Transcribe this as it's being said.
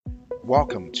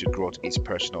Welcome to Growth is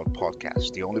Personal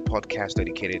podcast, the only podcast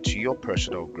dedicated to your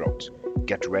personal growth.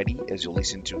 Get ready as you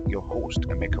listen to your host,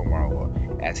 Emeka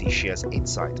Marwa, as he shares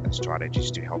insight and strategies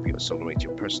to help you accelerate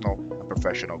your personal and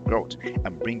professional growth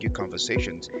and bring you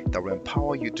conversations that will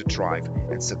empower you to thrive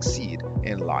and succeed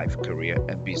in life, career,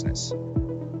 and business.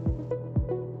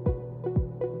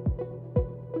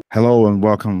 Hello and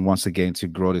welcome once again to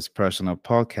Growth is Personal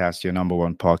podcast, your number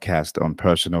one podcast on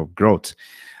personal growth.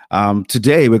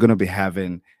 Today, we're going to be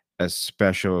having a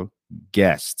special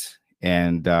guest,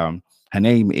 and her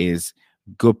name is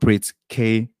Gurpreet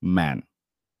K. Mann.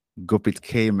 Gurpreet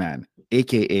K. Mann,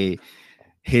 aka the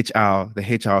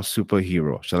HR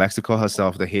superhero. She likes to call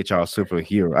herself the HR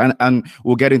superhero, and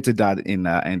we'll get into that in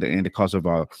the course of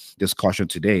our discussion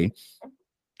today.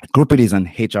 Gurpreet is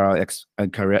an HR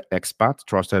and career expert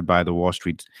trusted by the Wall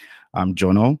Street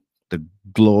Journal, the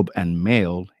Globe and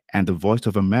Mail, and the Voice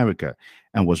of America,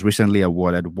 and was recently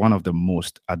awarded one of the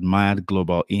most admired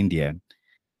global Indian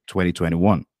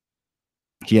 2021.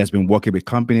 He has been working with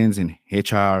companies in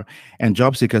HR and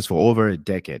job seekers for over a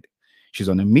decade. She's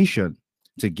on a mission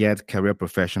to get career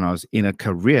professionals in a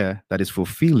career that is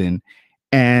fulfilling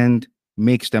and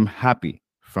makes them happy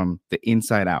from the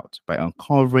inside out by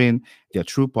uncovering their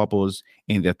true purpose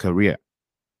in their career.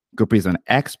 Gurpreet is an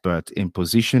expert in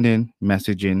positioning,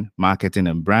 messaging, marketing,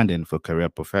 and branding for career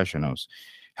professionals,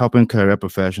 helping career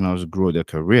professionals grow their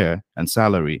career and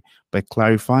salary by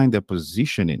clarifying their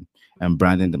positioning and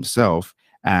branding themselves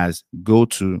as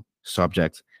go-to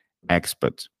subject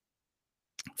experts.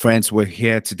 Friends, we're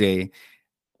here today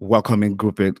welcoming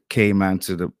Gurpreet K. Mann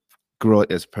to the Grow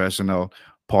is Personal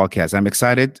podcast. I'm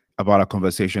excited about our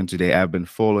conversation today. I've been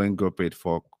following Gurpreet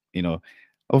for,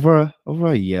 over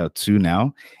a year or two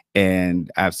now, and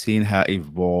I've seen her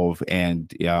evolve.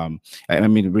 And I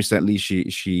mean, recently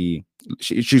she's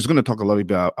going to talk a little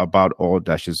bit about all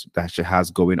that she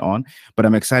has going on. But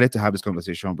I'm excited to have this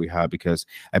conversation with her because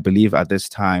I believe at this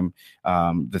time,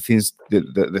 the things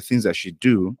that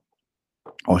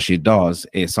she does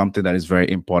is something that is very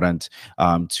important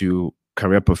to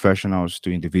career professionals,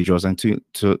 to individuals, and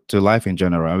to life in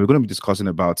general. And we're going to be discussing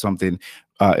about something,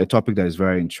 a topic that is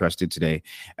very interesting today.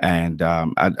 And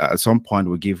at some point,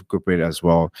 we'll give Gurpreet as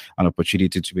well an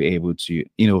opportunity to be able to,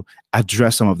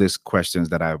 address some of these questions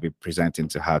that I'll be presenting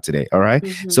to her today. All right.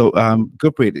 So,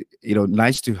 Gurpreet,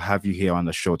 nice to have you here on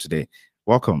the show today.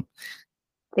 Welcome.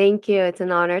 Thank you. It's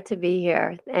an honor to be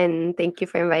here. And thank you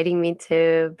for inviting me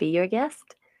to be your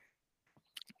guest.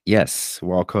 Yes,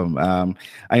 welcome.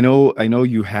 I know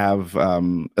you have a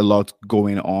lot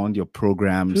going on, your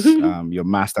programs, your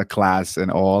master class and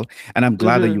all. And I'm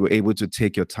glad that you were able to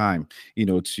take your time,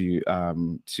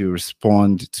 to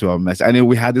respond to our message. I know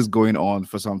we had this going on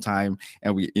for some time,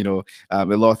 and a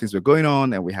lot of things were going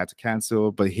on and we had to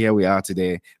cancel, but here we are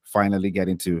today, finally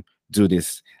getting to do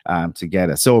this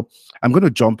together. So I'm going to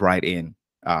jump right in.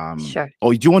 Sure.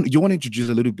 Or do you want to introduce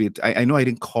a little bit? I know I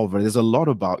didn't cover. There's a lot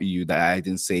about you that I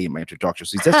didn't say in my introduction.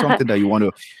 So is there something that you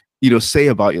want to, say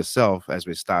about yourself as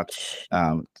we start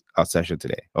our session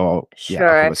today? Or Sure.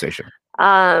 Our conversation.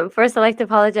 First, I'd like to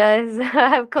apologize. I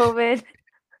have COVID.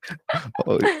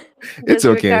 Oh, it's Just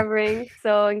okay. recovering.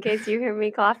 So in case you hear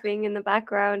me coughing in the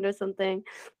background or something.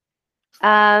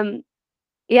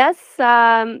 Yes.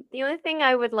 The only thing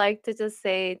I would like to just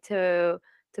say to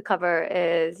cover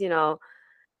is,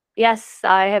 yes,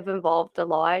 I have evolved a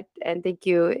lot, and thank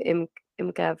you,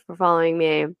 Imka, for following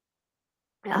me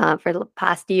for the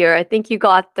past year. I think you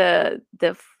got the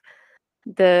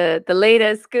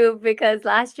latest scoop because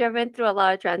last year I went through a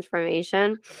lot of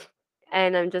transformation,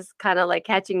 and I'm just kind of like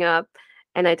catching up.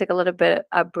 And I took a little bit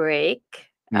a break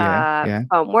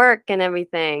from work and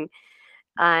everything,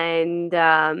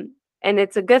 and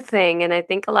it's a good thing. And I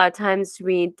think a lot of times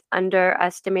we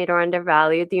underestimate or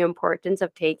undervalue the importance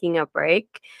of taking a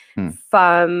break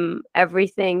from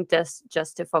everything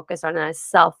just to focus on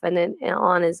ourselves. And then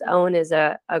on his own is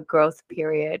a growth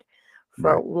period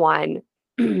for one.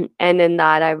 And in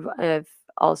that, I've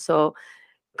also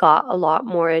got a lot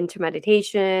more into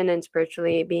meditation and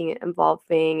spiritually being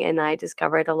involving. And I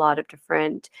discovered a lot of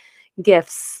different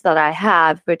gifts that I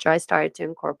have, which I started to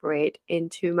incorporate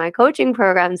into my coaching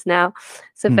programs now.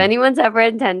 So if anyone's ever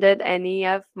attended any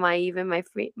of my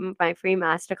free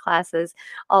master classes,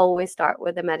 I always start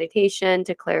with a meditation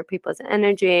to clear people's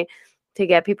energy, to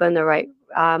get people in the right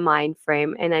mind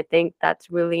frame. And I think that's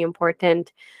really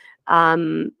important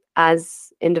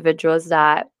as individuals,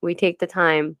 that we take the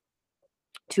time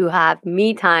to have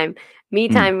me time. Me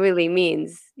time really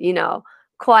means,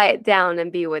 quiet down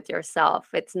and be with yourself.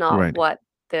 It's not what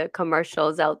the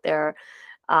commercials out there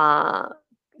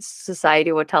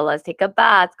society will tell us, take a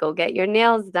bath, go get your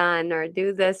nails done, or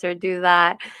do this or do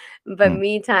that. But mm.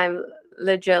 me time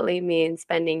legitimately means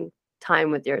spending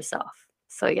time with yourself.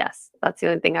 So yes, that's the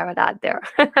only thing I would add there.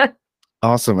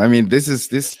 Awesome. I mean, this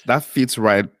that fits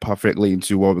right perfectly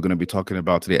into what we're going to be talking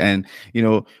about today. And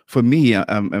for me,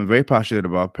 I'm very passionate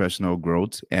about personal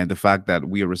growth and the fact that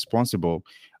we are responsible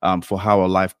for how our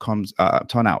life comes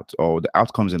turn out, or the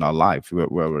outcomes in our life. We're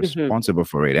Hmm. responsible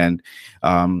for it.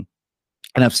 Um,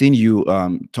 and I've seen you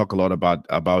talk a lot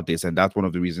about this, and that's one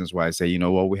of the reasons why I say,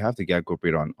 well, we have to get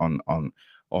Gurpreet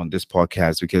on this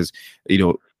podcast, because you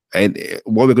know and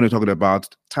what we're going to talk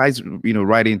about ties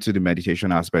right into the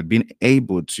meditation aspect, being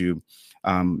able to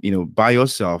by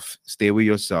yourself, stay with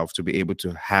yourself, to be able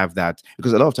to have that,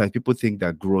 because a lot of times people think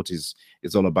that growth is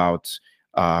all about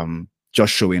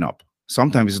just showing up.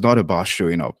 Sometimes it's not about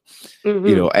showing up,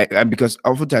 Hmm. and because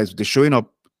oftentimes the showing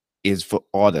up is for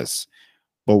others.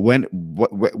 But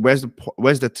where's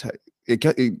the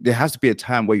there has to be a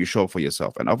time where you show up for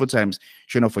yourself, and oftentimes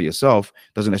showing up for yourself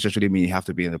doesn't necessarily mean you have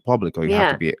to be in the public or you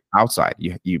have to Yeah. be outside.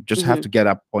 You just have Hmm. to get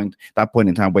that point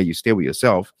in time where you stay with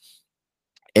yourself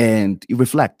and you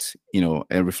reflect,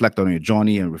 and reflect on your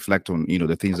journey, and reflect on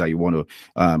the things that you want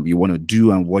to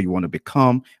do and what you want to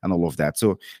become and all of that.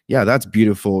 So yeah, that's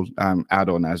beautiful. Add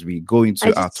on as we go I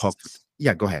into our talk. just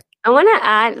Yeah, go ahead. I want to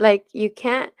add, like, you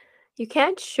can't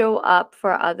show up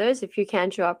for others if you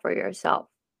can't show up for yourself.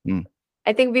 Mm,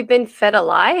 I think we've been fed a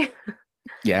lie.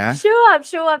 yeah, Show up,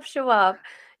 show up, show up.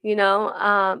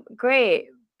 Great,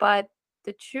 but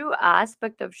the true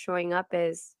aspect of showing up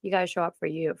is you gotta show up for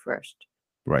you first.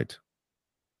 right.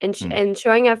 Mm, And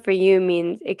showing up for you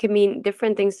means it can mean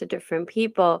different things to different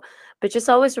people, but just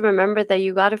always remember that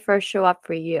you gotta first show up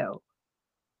for you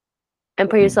and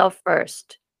put mm, yourself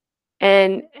first.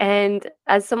 And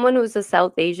as someone who's a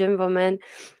South Asian woman,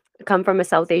 come from a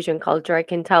South Asian culture, I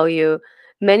can tell you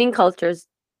many cultures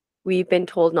we've been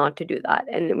told not to do that.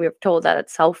 And we're told that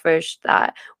it's selfish,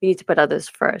 that we need to put others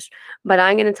first. But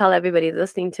I'm going to tell everybody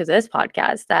listening to this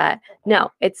podcast that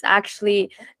no, it's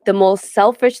actually the most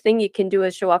selfish thing you can do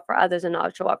is show up for others and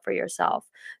not show up for yourself.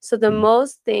 So mm,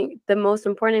 the most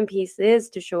important piece is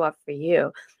to show up for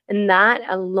you. And that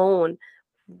alone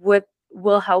would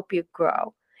will help you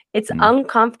grow. It's mm.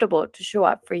 uncomfortable to show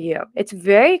up for you. It's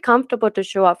very comfortable to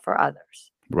show up for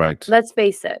others. Right. Let's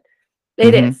face it.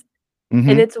 It Mm-hmm. is. And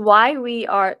Mm-hmm. it's why we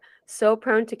are so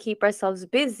prone to keep ourselves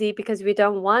busy, because we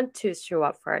don't want to show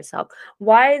up for ourselves.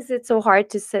 Why is it so hard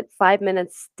to sit 5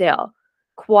 minutes still,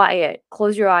 quiet,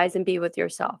 close your eyes, and be with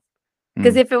yourself?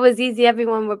 Because Mm. if it was easy,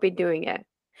 everyone would be doing it.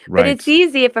 But it's Right.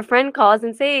 easy if a friend calls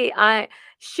and say,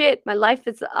 shit, my life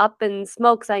is up in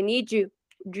smokes. I need you.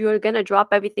 You're gonna drop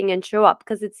everything and show up,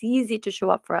 because it's easy to show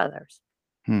up for others.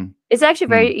 Hmm. It's actually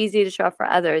Hmm. very easy to show up for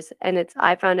others, and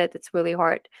I found it's really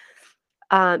hard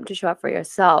to show up for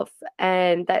yourself.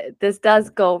 And that this does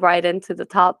go right into the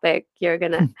topic we're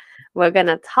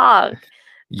gonna talk. Um,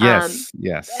 Yes.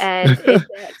 Yes. and it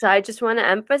so I just want to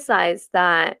emphasize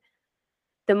that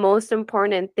the most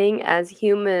important thing as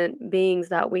human beings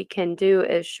that we can do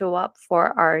is show up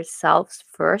for ourselves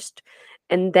first,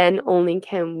 and then only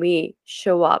can we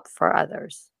show up for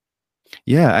others.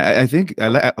 Yeah, I think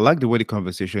I like the way the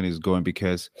conversation is going,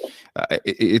 because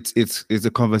it's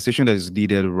a conversation that is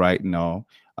needed right now.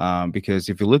 Because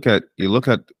if you look at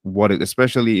what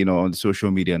especially on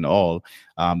social media and all,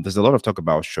 there's a lot of talk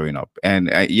about showing up, and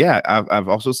yeah, I've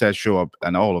also said show up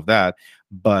and all of that,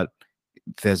 but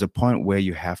there's a point where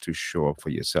you have to show up for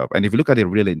yourself. And if you look at the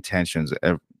real intentions,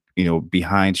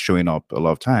 behind showing up, a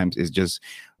lot of times it's just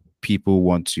people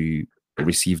want to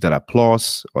receive that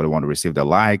applause, or they want to receive the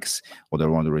likes, or they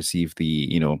want to receive the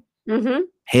Mm-hmm.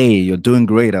 hey, you're doing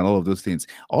great, and all of those things.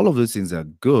 All of those things are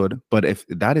good, but if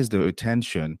that is the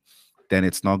attention, then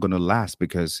it's not going to last,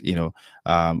 because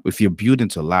if you're building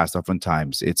to last,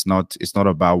 oftentimes it's not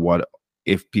about what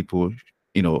if people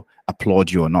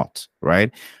applaud you or not,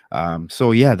 right?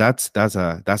 So yeah,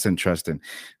 that's interesting.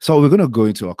 So we're going to go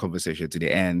into our conversation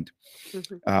today, and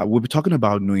Mm-hmm. we'll be talking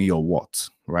about knowing your what,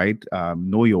 right?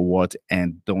 Know your what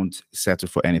and don't settle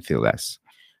for anything less.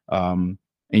 And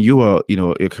you are,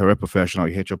 a career professional,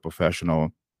 a HR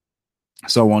professional,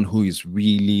 someone who is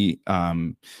really,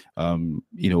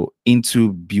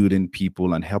 into building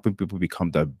people and helping people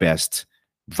become the best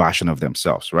version of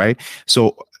themselves, right?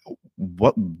 So,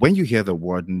 when you hear the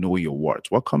word "know your worth,"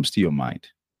 what comes to your mind?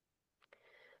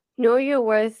 Know your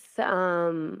worth.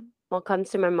 What comes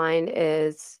to my mind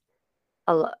is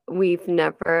we've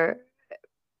never,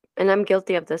 and I'm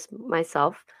guilty of this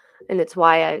myself, and it's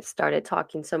why I started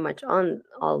talking so much on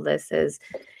all this, is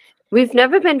we've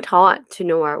never been taught to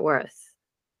know our worth.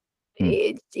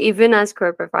 Mm. Even as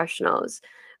career professionals,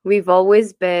 we've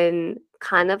always been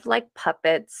kind of like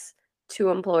puppets to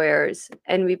employers,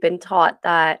 and we've been taught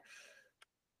that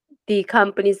the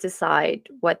companies decide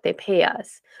what they pay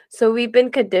us. So we've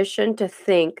been conditioned to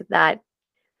think that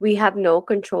we have no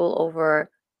control over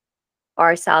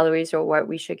our salaries or what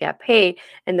we should get paid,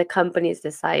 and the companies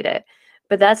decide it.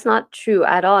 But that's not true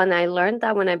at all. And I learned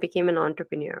that when I became an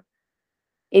entrepreneur.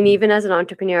 And even as an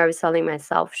entrepreneur, I was selling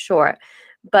myself short.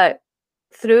 But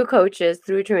through coaches,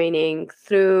 through training,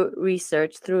 through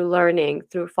research, through learning,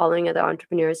 through following other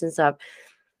entrepreneurs and stuff,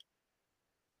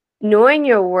 knowing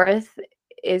your worth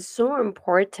is so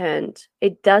important.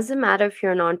 It doesn't matter if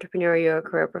you're an entrepreneur or you're a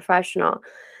career professional.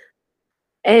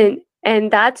 And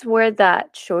that's where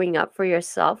that showing up for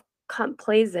yourself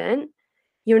plays in.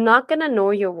 You're not going to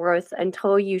know your worth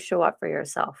until you show up for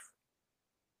yourself.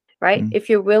 Right? Mm. If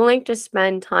you're willing to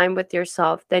spend time with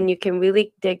yourself, then you can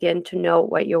really dig in to know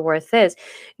what your worth is.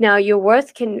 Now, your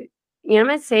worth can, I'm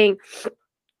not saying,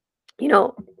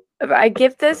 I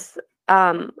give this,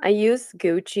 I use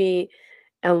Gucci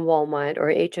and Walmart or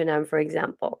H&M, for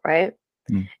example, right?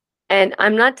 Mm. And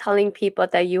I'm not telling people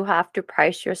that you have to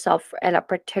price yourself at a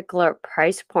particular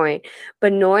price point,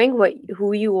 but knowing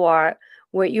who you are,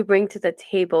 what you bring to the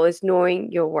table is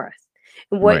knowing your worth.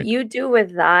 And what Right. you do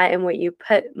with that and what you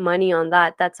put money on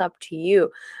that, that's up to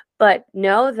you. But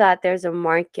know that there's a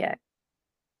market,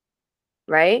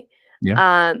 right?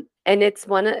 Yeah. And it's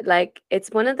one of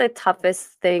the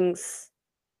toughest things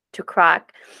to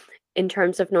crack in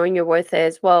terms of knowing your worth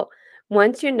is, well,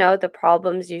 once you know the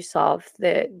problems you solve,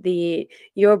 the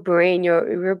your brain,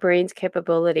 your brain's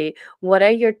capability, what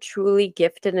are you truly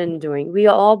gifted in doing? We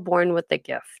are all born with the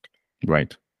gift.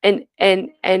 Right. And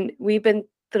we've been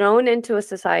thrown into a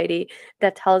society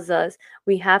that tells us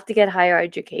we have to get higher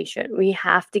education, we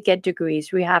have to get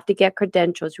degrees, we have to get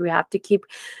credentials, we have to keep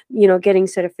getting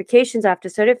certifications after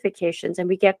certifications, and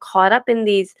we get caught up in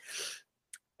this,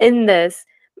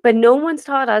 but no one's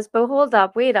taught us, but hold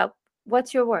up, wait up,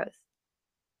 what's your worth?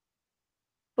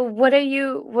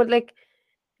 But like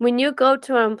when you go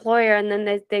to an employer and then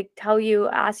they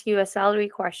ask you a salary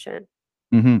question,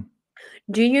 Mm-hmm.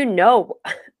 do you know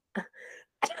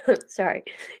sorry,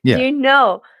 do Yeah. you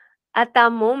know at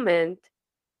that moment,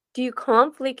 do you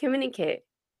confidently communicate?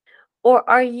 Or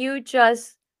are you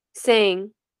just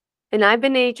saying, and I've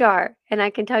been HR and I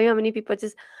can tell you how many people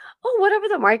just, oh, whatever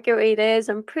the market rate is,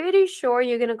 I'm pretty sure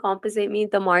you're going to compensate me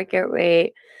the market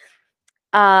rate.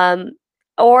 Um,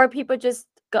 or people just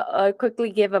quickly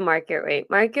give a market rate.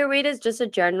 Market rate is just a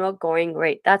general going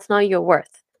rate. That's not your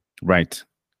worth. Right.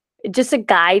 Just a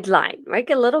guideline, right?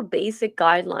 A little basic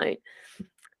guideline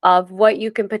of what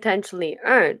you can potentially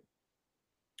earn.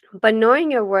 But knowing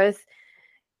your worth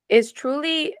is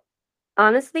truly,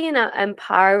 honestly,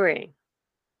 empowering.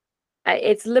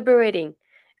 It's liberating.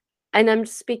 And I'm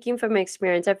speaking from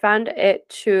experience. I found it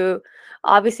to,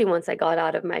 obviously, once I got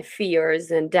out of my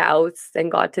fears and doubts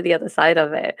and got to the other side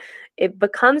of it, it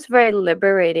becomes very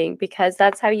liberating because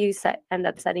that's how you end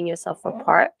up setting yourself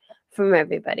apart from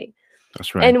everybody.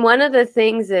 That's right. And one of the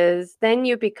things is then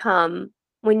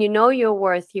when you know your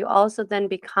worth, you also then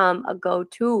become a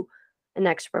go-to, an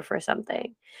expert for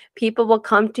something. People will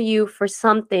come to you for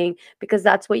something because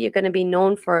that's what you're going to be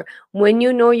known for. When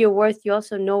you know your worth, you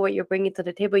also know what you're bringing to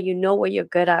the table. You know what you're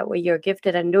good at, what you're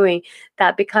gifted at doing.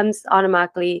 That becomes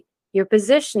automatically your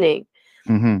positioning.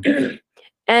 Mm-hmm.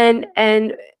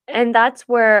 And that's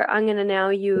where I'm going to now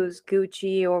use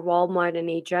Gucci or Walmart and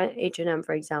H&M,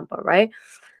 for example, right?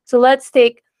 So I'm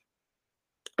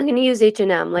going to use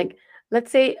H&M. Like,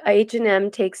 let's say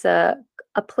H&M takes a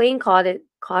plain cotton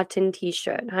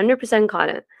t-shirt, 100%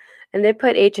 cotton, and they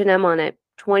put H&M on it,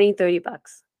 20, $30.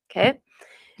 Okay.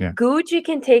 Yeah. Gucci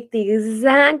can take the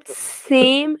exact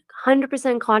same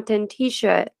 100% cotton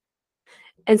t-shirt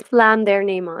and slam their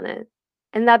name on it.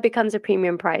 And that becomes a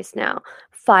premium price now,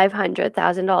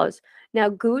 $500,000. Now,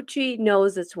 Gucci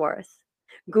knows its worth.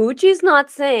 Gucci's not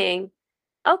saying,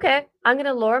 okay, I'm going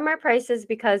to lower my prices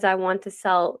because I want to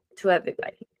sell to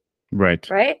everybody, Right.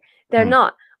 right? They're Mm.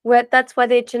 not. That's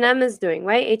what H&M is doing,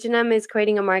 right? H&M is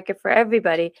creating a market for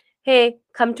everybody. Hey,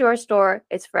 come to our store.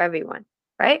 It's for everyone,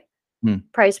 right? Mm.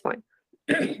 Price point.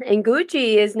 And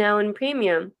Gucci is now in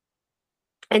premium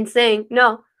and saying,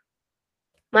 no,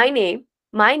 my name,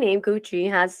 Gucci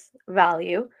has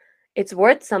value. It's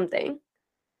worth something.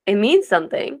 It means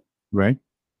something. Right.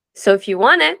 So if you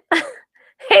want it,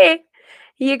 hey,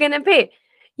 you're going to pay.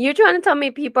 You're trying to tell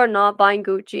me people are not buying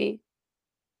Gucci?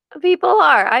 People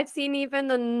are. I've seen even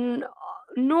the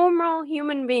normal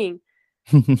human being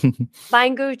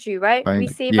buying Gucci, right? We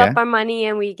Fine. save up Yeah. our money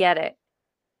and we get it,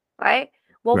 right?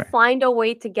 We'll Right. find a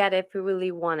way to get it if we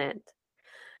really want it.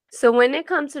 So when it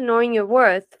comes to knowing your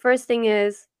worth, first thing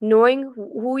is knowing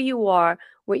who you are,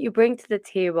 what you bring to the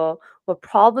table, what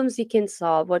problems you can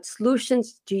solve, what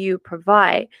solutions do you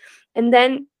provide. And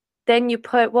then you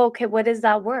put, well, okay, what is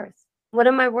that worth? What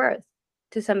am I worth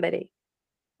to somebody?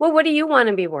 Well, what do you want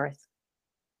to be worth?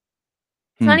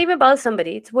 It's Hmm. not even about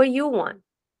somebody, it's what you want.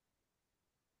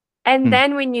 And Hmm.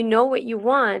 then when you know what you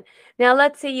want, now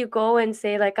let's say you go and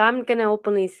say, like, I'm going to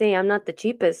openly say I'm not the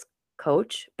cheapest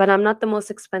coach, but I'm not the most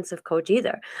expensive coach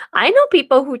either. I know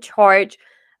people who charge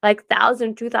like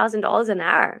 $1,000, $2,000 an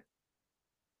hour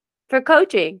for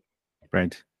coaching.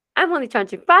 Right. I'm only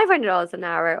charging $500 an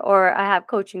hour, or I have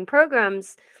coaching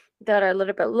programs that are a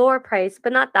little bit lower price,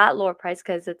 but not that lower price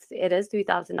because it is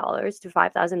 $3,000 to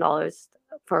 $5,000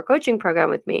 for a coaching program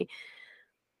with me.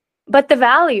 But the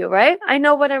value, right? I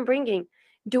know what I'm bringing.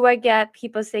 Do I get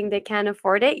people saying they can't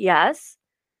afford it? Yes.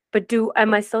 But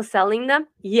am I still selling them?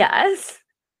 Yes.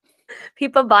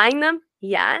 People buying them?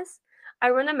 Yes. I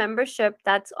run a membership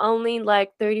that's only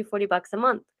like 30, $40 a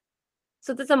month.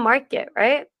 So there's a market,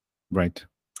 right? Right.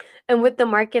 And with the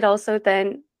market also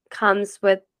then comes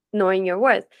with knowing your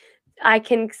worth. I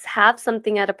can have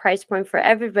something at a price point for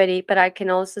everybody, but I can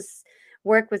also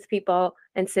work with people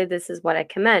and say, this is what I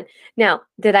command. Now,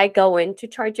 did I go into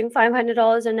charging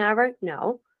 $500 an hour?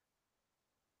 No.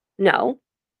 No.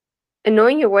 And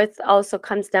knowing your worth also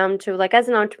comes down to, like, as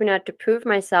an entrepreneur, to prove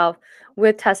myself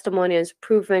with testimonials,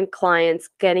 proven clients,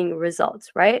 getting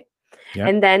results, right? Yeah.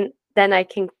 And then I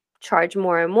can charge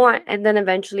more and more. And then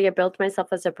eventually I built myself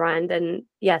as a brand. And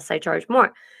yes, I charge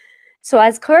more. So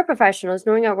as career professionals,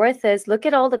 knowing our worth is, look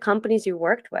at all the companies you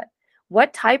worked with.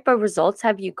 What type of results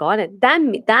have you gotten?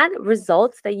 That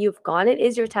results that you've gotten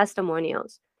is your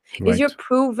testimonials, is your Right.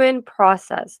 proven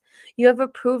process. You have a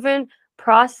proven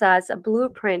process, a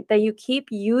blueprint that you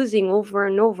keep using over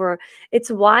and over. It's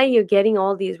why you're getting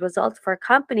all these results for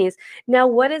companies. Now,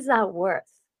 what is that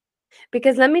worth?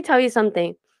 Because let me tell you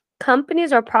something.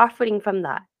 Companies are profiting from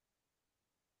that.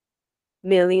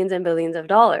 Millions and billions of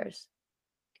dollars.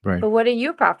 Right. But what are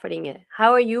you profiting it?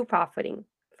 How are you profiting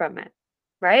from it?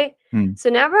 Right? Hmm. So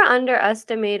never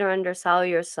underestimate or undersell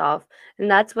yourself. And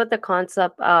that's what the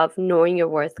concept of knowing your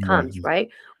worth Worth. comes, right?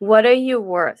 What are you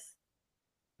worth?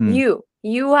 Hmm.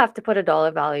 You have to put a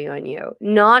dollar value on you,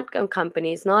 not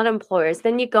companies, not employers.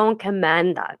 Then you go and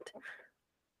command that.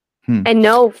 Hmm. And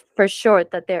know for sure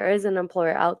that there is an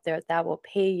employer out there that will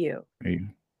pay you. Yeah.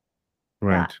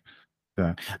 Right.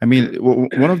 Yeah. I mean,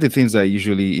 one of the things I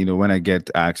usually, when I get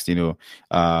asked, we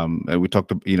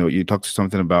talked, you talked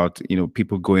something about,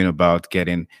 people going about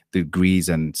getting degrees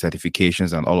and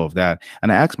certifications and all of that.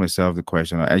 And I ask myself the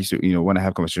question, I used to, when I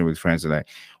have conversation with friends, they're like,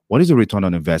 what is the return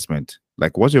on investment?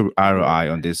 Like, what's your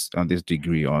ROI on this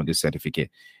degree or on this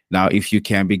certificate? Now, if you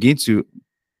can begin to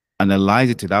analyze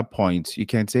it to that point, you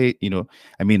can say,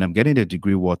 I mean, I'm getting a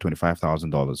degree worth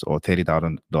 $25,000 or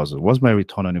 $30,000. What's my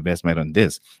return on investment on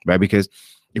this? Right? Because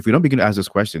if we don't begin to ask those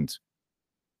questions,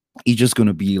 it's just going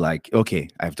to be like, okay,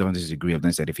 I've done this degree, I've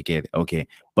done certificate. Okay.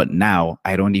 But now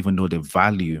I don't even know the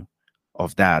value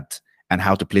of that and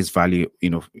how to place value,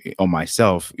 on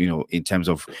myself, in terms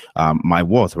of my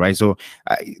worth. Right. So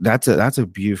that's a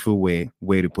beautiful way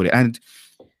to put it. And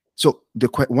so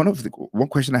one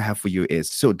question I have for you is,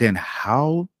 so then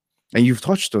how, and you've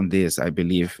touched on this, I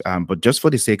believe, but just for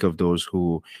the sake of those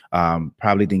who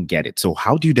probably didn't get it. So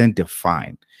how do you then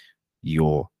define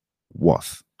your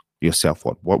worth, your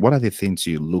self-worth? What are the things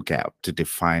you look at to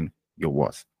define your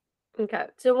worth? Okay.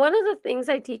 So one of the things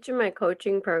I teach in my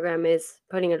coaching program is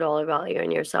putting a dollar value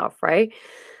on yourself, right?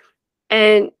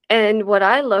 And what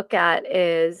I look at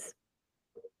is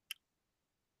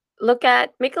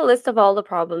make a list of all the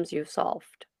problems you've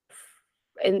solved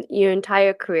in your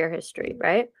entire career history,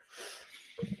 right?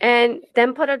 And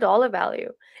then put a dollar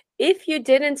value. If you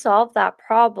didn't solve that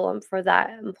problem for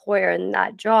that employer and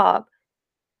that job,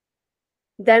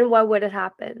 then what would it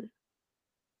happen?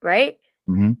 Right?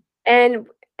 Mm-hmm. And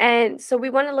and so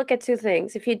we want to look at two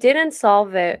things. If you didn't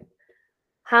solve it,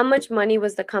 how much money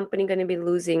was the company going to be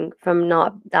losing from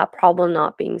not that problem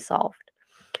not being solved?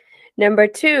 Number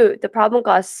two, the problem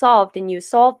got solved and you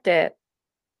solved it.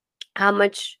 How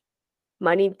much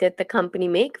money did the company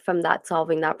make from that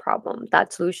solving that problem,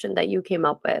 that solution that you came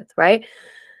up with, right?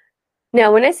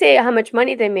 Now, when I say how much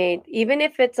money they made, even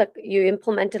if it's you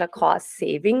implemented a cost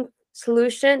saving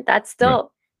solution, that's Right.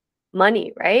 still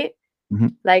money, right? Mm-hmm.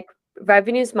 Like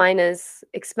revenues minus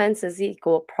expenses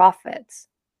equal profits.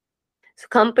 So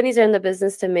companies are in the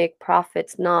business to make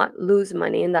profits, not lose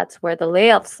money. And that's where the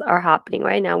layoffs are happening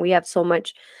right now. We have so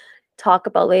much talk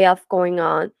about layoff going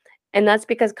on. And that's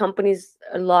because companies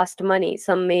lost money.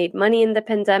 Some made money in the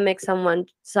pandemic,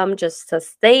 some just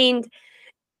sustained,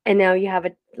 and now you have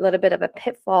a little bit of a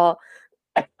pitfall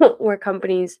where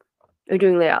companies are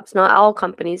doing layoffs. Not all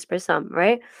companies, but some,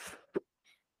 right?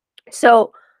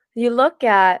 So you look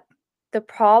at the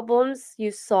problems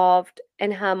you solved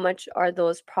and how much are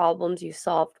those problems you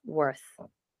solved worth.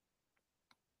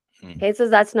 Okay, so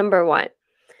that's number one.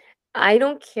 I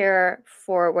don't care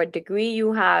for what degree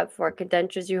you have, for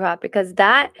credentials you have, because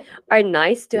that are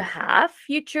nice to have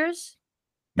futures.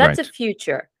 That's a Right.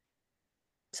 future.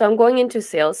 So I'm going into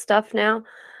sales stuff now.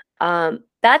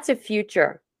 That's a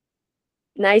future,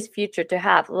 nice future to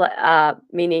have,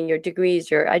 meaning your degrees,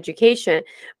 your education,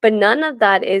 but none of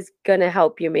that is going to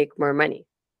help you make more money.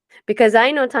 Because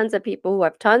I know tons of people who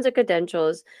have tons of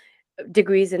credentials,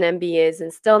 degrees and MBAs,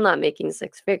 and still not making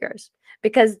six figures.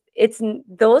 Because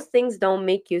those things don't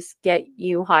make you get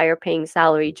you higher paying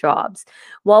salary jobs.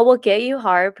 What will get you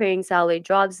higher paying salary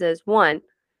jobs is one,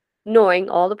 knowing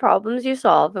all the problems you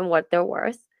solve and what they're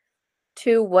worth.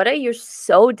 Two, what are you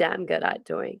so damn good at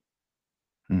doing?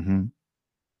 Mm-hmm.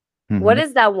 What Mm-hmm.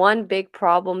 is that one big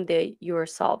problem that you're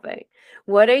solving?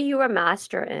 What are you a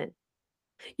master in?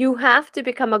 You have to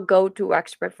become a go-to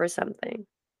expert for something.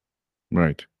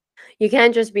 Right. You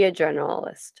can't just be a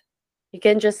generalist. You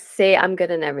can just say, I'm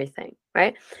good in everything,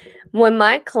 right? When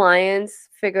my clients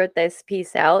figured this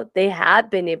piece out, they have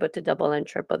been able to double and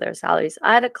triple their salaries.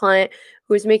 I had a client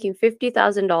who was making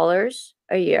 $50,000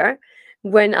 a year.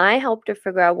 When I helped her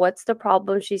figure out what's the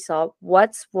problem she saw,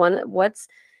 what's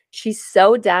she's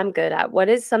so damn good at, what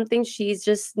is something she's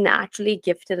just naturally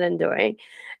gifted in doing,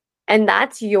 and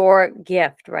that's your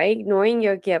gift, right? Knowing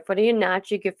your gift. What are you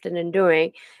naturally gifted in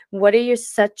doing? What are you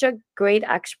such a great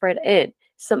expert in?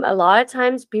 A lot of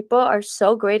times people are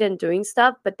so great in doing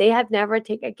stuff, but they have never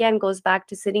again, goes back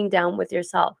to sitting down with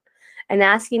yourself and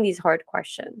asking these hard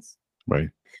questions. Right.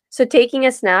 So taking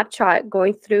a snapshot,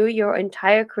 going through your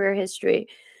entire career history,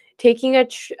 taking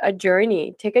a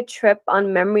journey, take a trip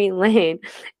on memory lane,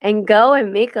 and go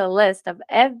and make a list of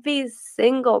every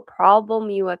single problem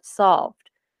you have solved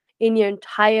in your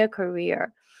entire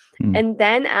career. Mm. And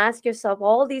then ask yourself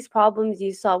all these problems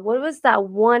you solved, what was that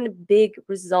one big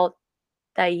result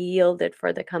that yielded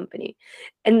for the company?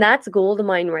 And that's gold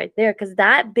mine right there, because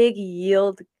that big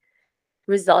yield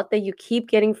result that you keep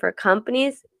getting for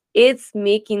companies, it's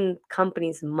making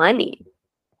companies money.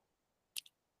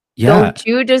 Yeah. Don't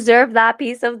you deserve that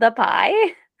piece of the pie?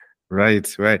 Right,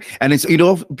 right. And it's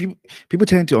people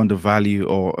tend to undervalue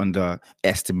or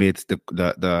underestimate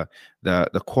the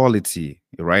quality,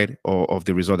 right, or of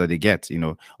the result that they get,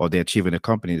 or they achieve in a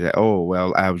company. That, oh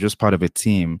well, I was just part of a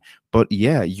team, but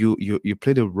yeah, you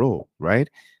played a role, right?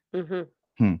 Mm-hmm.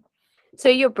 Hmm. So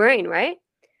your brain, right?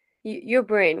 Your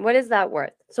brain, what is that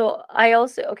worth? So I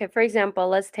also, okay, for example,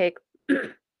 let's take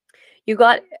you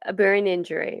got a brain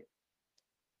injury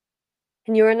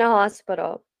and you're in a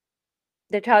hospital.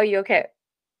 They tell you, okay,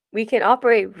 we can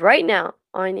operate right now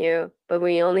on you, but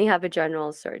we only have a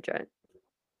general surgeon.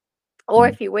 Or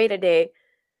Hmm. if you wait a day,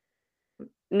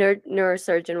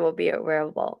 neurosurgeon will be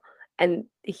available and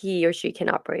he or she can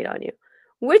operate on you.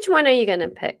 Which one are you going to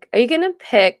pick? Are you going to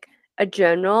pick a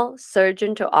general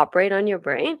surgeon to operate on your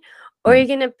brain, or are Hmm. you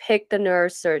going to pick the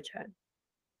neurosurgeon?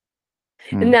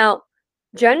 Hmm. Now,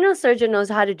 general surgeon knows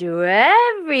how to do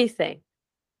everything,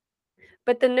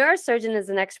 but the neurosurgeon is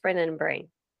an expert in brain.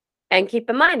 And keep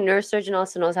in mind, neurosurgeon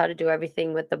also knows how to do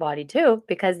everything with the body too,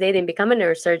 because they didn't become a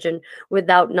neurosurgeon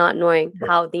without not knowing But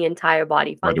how the entire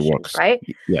body body functions, works. right?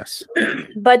 Yes.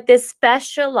 But they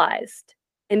specialized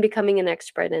in becoming an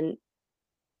expert in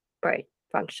brain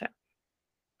function.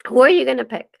 Who are you going to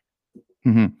pick?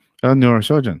 Hmm. A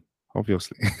neurosurgeon,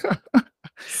 obviously.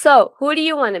 So, who do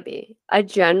you want to be? A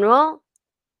general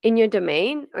in your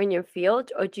domain or in your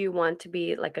field, or do you want to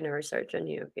be like a neurosurgeon in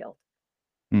your field?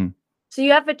 Hmm. So,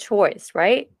 you have a choice,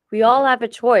 right? We all have a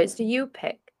choice. So, you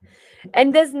pick.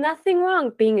 And there's nothing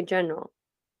wrong being a general.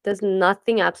 There's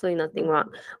nothing, absolutely nothing wrong.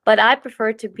 But I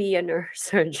prefer to be a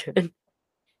neurosurgeon.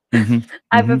 Hmm.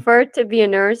 I Hmm. prefer to be a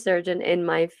neurosurgeon in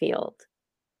my field.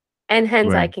 And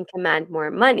hence I Right. can command more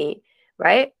money,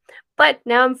 right? But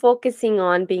now I'm focusing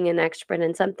on being an expert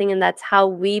in something, and that's how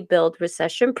we build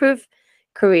recession-proof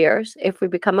careers. If we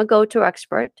become a go-to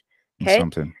expert, okay,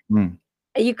 Something. Hmm.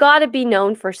 you got to be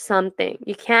known for something.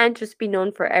 You can't just be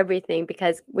known for everything,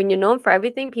 because when you're known for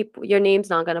everything, your name's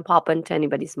not going to pop into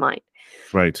anybody's mind.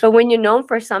 Right. But when you're known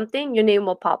for something, your name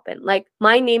will pop in. Like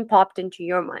my name popped into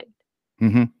your mind.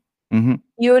 Hmm. Hmm.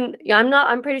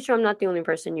 I'm pretty sure I'm not the only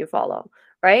person you follow,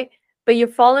 right? But you're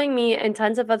following me and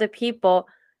tons of other people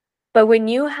But when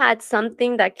you had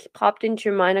something that popped into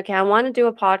your mind, okay, I want to do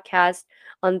a podcast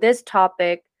on this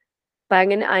topic, but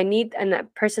I need a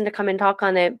person to come and talk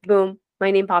on it. Boom,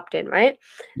 my name popped in, right?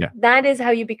 Yeah. That is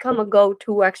how you become a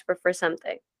go-to expert for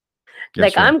something.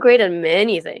 Like, That's right. I'm great at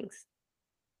many things.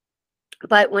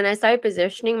 But when I started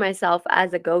positioning myself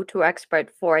as a go-to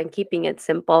expert for and keeping it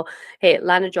simple, hey,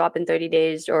 land a job in 30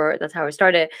 days, or that's how I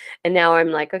started. And now I'm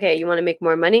like, okay, you want to make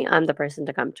more money? I'm the person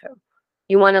to come to.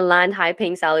 You want to land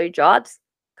high-paying salary jobs?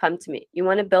 Come to me. You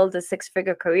want to build a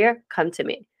six-figure career? Come to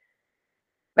me.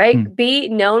 Right? Hmm. Be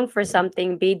known for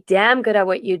something, be damn good at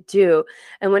what you do.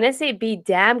 And when I say be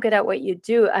damn good at what you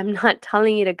do, I'm not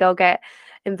telling you to go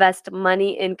invest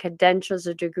money in credentials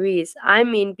or degrees. I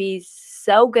mean, be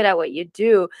so good at what you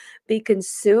do, be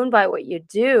consumed by what you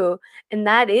do. And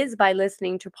that is by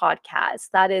listening to podcasts,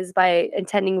 that is by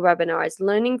attending webinars,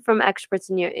 learning from experts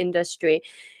in your industry.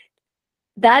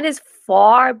 That is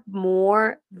far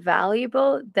more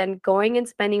valuable than going and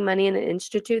spending money in an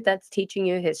institute that's teaching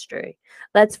you history.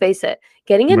 Let's face it,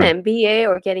 getting an Right. MBA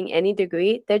or getting any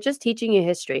degree, they're just teaching you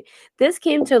history. This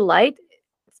came to light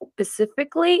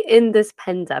specifically in this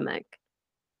pandemic.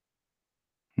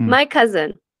 Hmm. My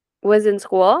cousin was in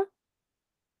school,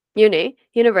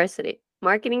 university.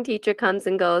 Marketing teacher comes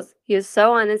and goes. He was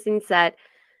so honest and he said,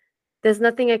 there's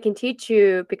nothing I can teach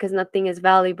you because nothing is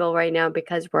valuable right now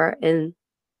because we're in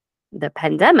the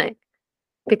pandemic.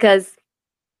 Because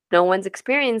no one's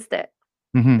experienced it.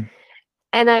 Hmm.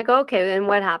 And I go, okay, then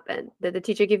what happened? Did the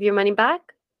teacher give your money back?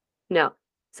 No.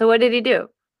 So what did he do?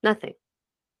 Nothing.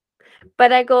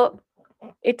 But I go,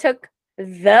 it took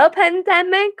the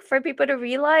pandemic for people to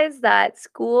realize that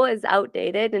school is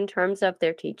outdated in terms of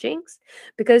their teachings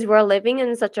because we're living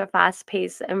in such a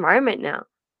fast-paced environment now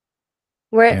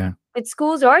where Yeah.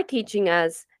 schools are teaching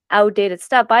us outdated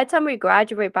stuff. By the time we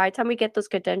graduate, by the time we get those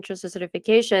credentials or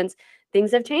certifications,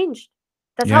 things have changed.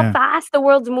 That's how Yeah. fast the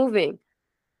world's moving.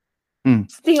 Hmm.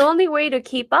 So the only way to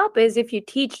keep up is if you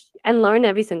teach and learn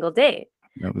every single day.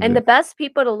 That was And the it. best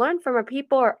people to learn from are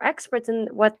people who are experts in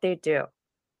what they do.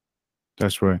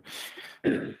 That's right.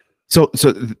 So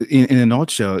in a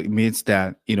nutshell, it means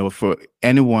that, for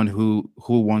anyone who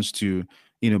wants to,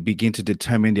 begin to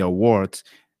determine their worth,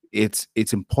 it's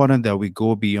important that we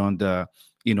go beyond the,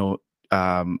 you know,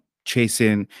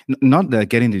 chasing. Not that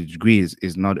getting the degrees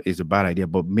is a bad idea,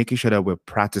 but making sure that we're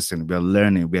practicing, we're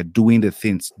learning, we're doing the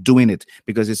things, doing it,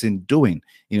 because it's in doing.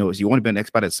 If you want to be an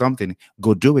expert at something,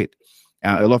 go do it.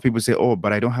 A lot of people say, "Oh,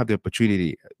 but I don't have the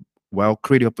opportunity." Well,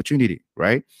 create the opportunity,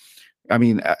 right? I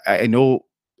mean, I know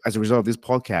as a result of this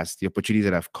podcast, the opportunities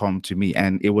that have come to me,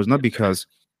 and it was not because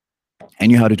I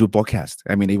knew how to do podcast.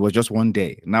 I mean, it was just one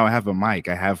day. Now I have a mic,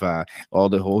 I have all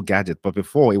the whole gadget, but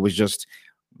before it was just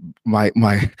my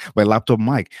my laptop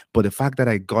mic. But the fact that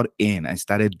I got in and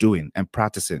started doing and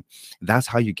practicing, that's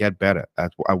how you get better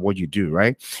at what you do,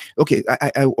 right? Okay,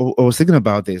 I was thinking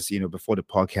about this, before the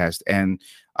podcast, and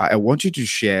I want you to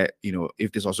share,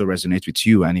 if this also resonates with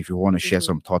you, and if you want to share Mhm.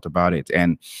 some thought about it.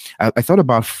 And I thought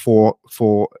about four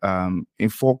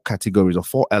categories or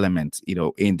four elements,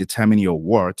 in determining your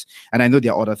worth. And I know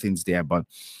there are other things there, but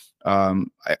I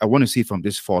want to see it from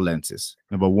these four lenses.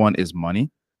 Number one is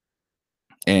money.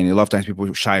 And a lot of times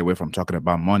people shy away from talking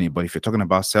about money. But if you're talking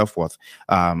about self-worth,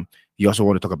 you also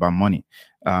want to talk about money.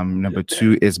 Number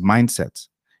two is mindset.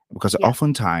 Because Yeah.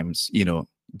 oftentimes,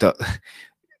 the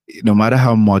no matter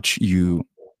how much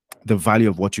the value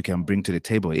of what you can bring to the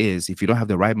table is, if you don't have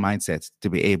the right mindset to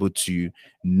be able to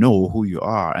know who you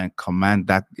are and command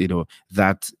that,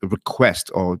 that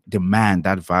request or demand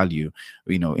that value,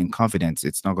 in confidence,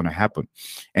 it's not going to happen.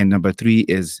 And number three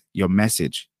is your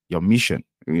message, your mission,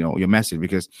 your message.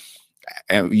 Because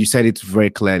you said it very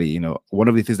clearly, one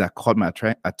of the things that caught my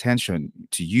attention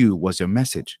to you was your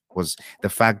message, was the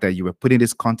fact that you were putting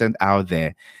this content out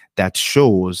there that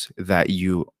shows that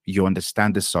you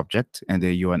understand this subject and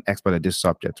that you're an expert at this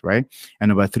subject, right? And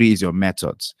number three is your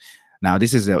methods. Now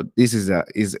this is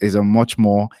a much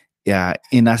more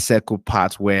inner circle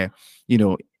part where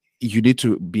you need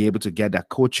to be able to get that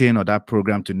coaching or that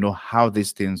program to know how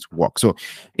these things work. So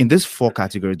in this four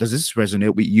categories, does this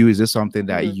resonate with you? Is this something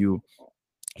that Mhm.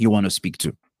 you want to speak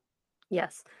to?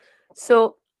 Yes.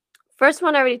 So, first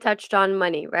one I already touched on,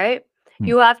 money, right? Hmm.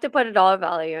 You have to put a dollar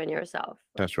value on yourself.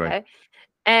 That's right. Okay.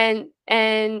 And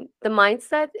the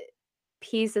mindset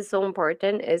piece is so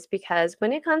important is because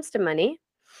when it comes to money,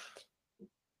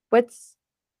 what's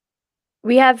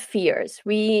we have fears.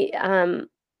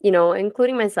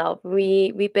 Including myself,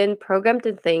 we've been programmed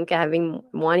to think having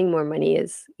wanting more money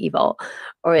is evil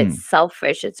or it's Hmm.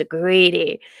 selfish, it's a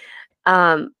greedy.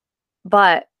 Um,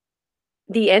 but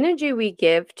the energy we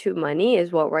give to money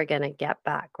is what we're going to get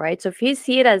back, right? So if you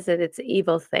see it as that it's an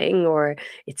evil thing or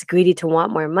it's greedy to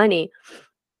want more money,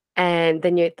 and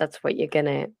then that's what you're going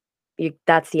to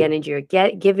that's the energy you're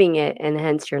giving it, and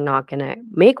hence you're not going to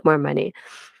make more money.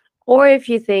 Or if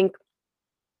you think,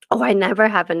 oh, I never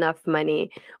have enough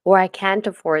money, or I can't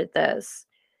afford this,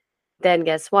 then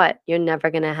guess what? You're never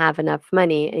going to have enough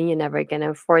money and you're never going to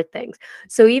afford things.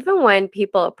 So even when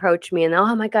people approach me and,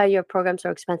 oh my God, your program's so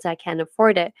expensive, I can't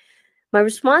afford it. My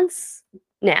response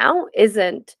now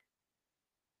isn't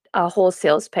a whole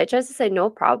sales pitch. I just say, no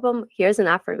problem. Here's an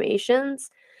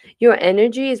affirmations. Your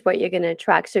energy is what you're going to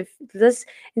attract. So if this,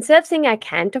 instead of saying I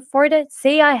can't afford it,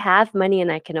 say I have money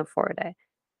and I can afford it.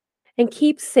 And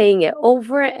keep saying it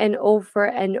over and over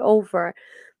and over.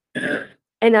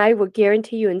 And I will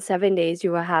guarantee you in 7 days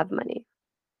you will have money.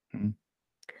 Mm.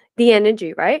 The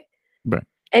energy, right? Right.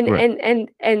 And Right.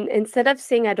 and instead of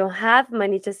saying I don't have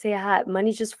money, just say I have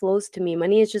money, just flows to me.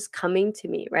 Money is just coming to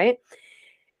me, right?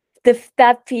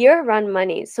 That fear around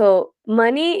money. So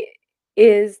money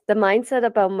is the mindset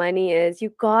about money is you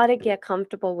got to get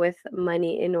comfortable with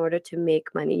money in order to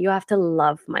make money. You have to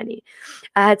love money.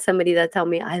 I had somebody that tell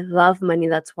me, I love money.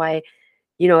 That's why,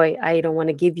 I don't want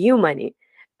to give you money.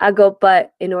 I go,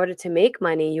 but in order to make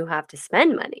money, you have to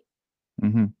spend money.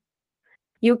 Mm-hmm.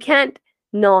 You can't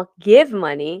not give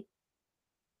money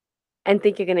and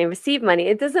think you're going to receive money.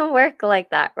 It doesn't work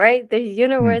like that, right? The Mm.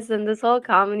 universe and this whole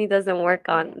comedy doesn't work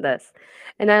on this.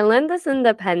 And I learned this in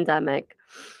the pandemic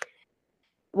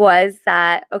was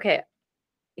that, okay,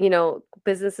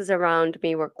 businesses around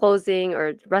me were closing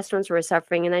or restaurants were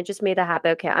suffering. And I just made a habit.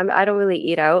 Okay, I don't really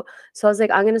eat out. So I was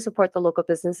like, I'm going to support the local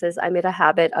businesses. I made a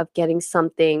habit of getting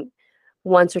something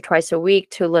once or twice a week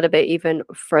to a little bit even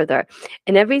further.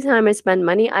 And every time I spend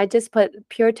money, I just put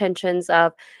pure intentions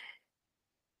of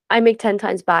I make 10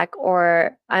 times back,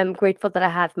 or I'm grateful that I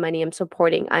have money. I'm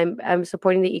supporting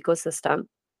the ecosystem.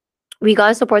 We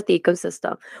gotta support the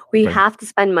ecosystem. We Right. have to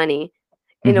spend money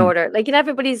in Mm-hmm. order. Like,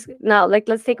 everybody's now, like,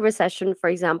 let's take recession, for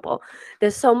example.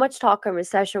 There's so much talk on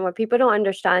recession. What people don't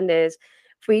understand is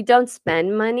if we don't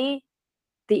spend money,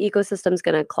 the ecosystem's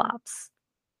gonna collapse.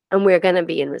 And we're gonna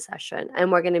be in recession.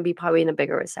 And we're gonna be probably in a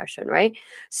bigger recession, right?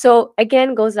 So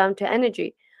again, goes down to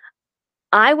energy.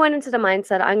 I went into the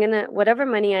mindset, I'm gonna whatever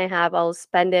money I have, I'll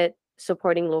spend it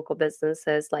supporting local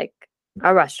businesses like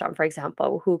a restaurant, for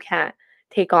example, who can't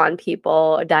take on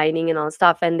people dining and all that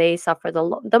stuff, and they suffer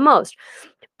the most.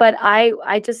 But I'm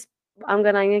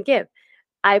gonna give.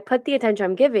 I put the attention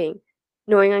I'm giving,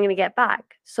 knowing I'm gonna get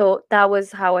back. So that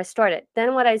was how I started.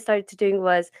 Then what I started to doing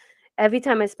was every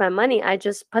time I spend money, I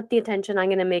just put the attention I'm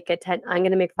gonna make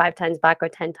 5 times back or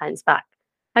 10 times back.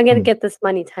 I'm gonna Mm. get this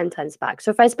money 10 times back. So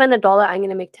if I spend $1, I'm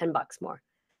gonna make $10 more.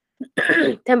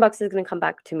 $10 is gonna come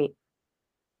back to me.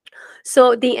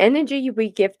 So the energy we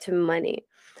give to money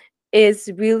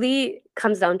is really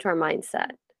comes down to our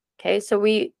mindset. Okay, so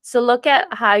look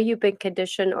at how you've been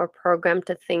conditioned or programmed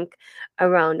to think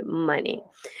around money.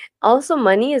 Also,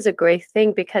 money is a great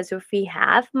thing because if we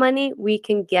have money, we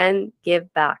can again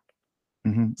give back.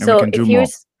 Mm-hmm. And we So can do if you're more.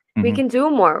 we Mm-hmm. can do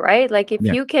more, right? Like if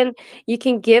Yeah. you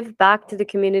can give back to the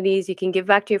communities, you can give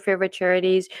back to your favorite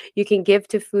charities, you can give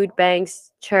to food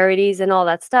banks, charities and all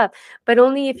that stuff, but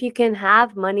only if you can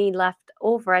have money left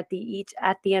over at the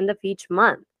end of each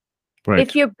month. If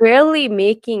Right. you're barely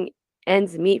making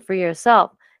ends meet for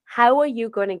yourself, how are you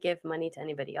going to give money to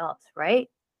anybody else, right?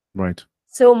 Right.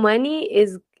 So money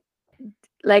is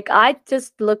like I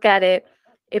just look at it,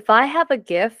 if I have a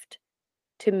gift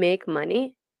to make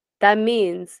money, that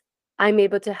means I'm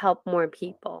able to help more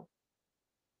people.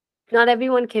 Not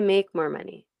everyone can make more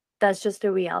money. That's just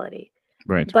a reality.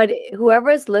 Right. But whoever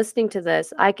is listening to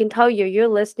this, I can tell you, you're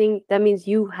listening. That means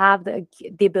you have the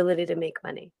ability to make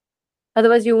money.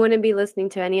 Otherwise, you wouldn't be listening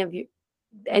to any of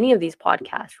these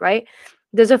podcasts, right?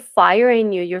 There's a fire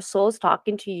in you. Your soul's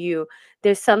talking to you.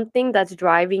 There's something that's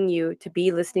driving you to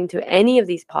be listening to any of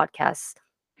these podcasts.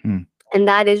 Mm. And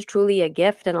that is truly a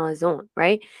gift in on its own,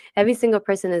 right? Every single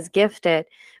person is gifted,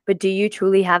 but do you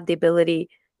truly have the ability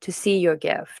to see your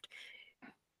gift?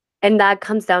 And that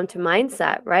comes down to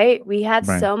mindset, right? We have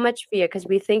Right. so much fear because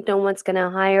we think no one's going to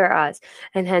hire us,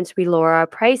 and hence we lower our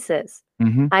prices.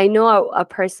 Mm-hmm. I know a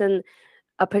person,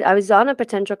 I was on a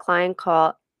potential client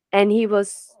call, and he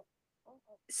was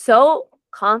so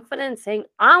confident saying,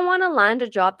 I want to land a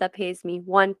job that pays me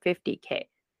 150K.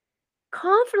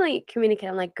 Confidently communicate.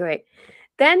 I'm like, great.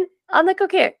 Then I'm like,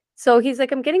 okay. So he's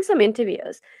like, I'm getting some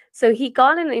interviews. So he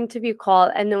got an interview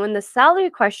call. And then when the salary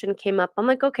question came up, I'm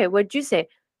like, okay, what'd you say?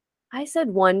 I said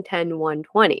 110,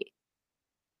 120.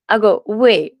 I go,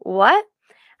 wait, what?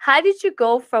 How did you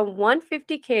go from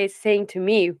 150K saying to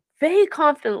me very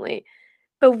confidently,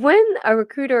 but when a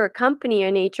recruiter or company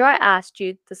in HR asked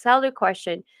you the salary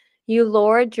question, you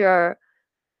lowered your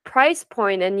price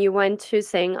point and you went to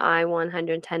saying, I want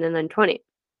 110 and 120.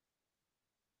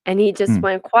 And he just Mm.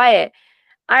 went quiet.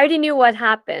 I already knew what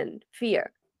happened. Fear,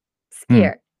 Mm.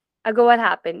 scared. I go, what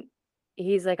happened?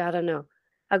 He's like, I don't know.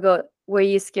 I go, were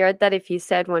you scared that if you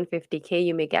said 150K,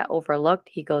 you may get overlooked?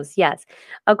 He goes, yes.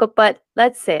 I go, but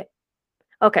let's say,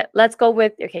 okay, let's go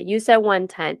with, okay, you said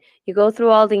 110. You go through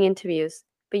all the interviews,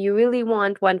 but you really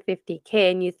want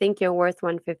 150K and you think you're worth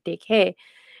 150K.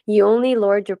 You only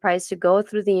lowered your price to go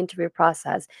through the interview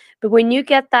process. But when you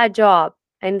get that job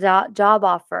and job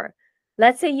offer,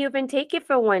 let's say you even take it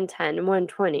for 110,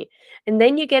 120, and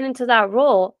then you get into that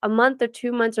role a month or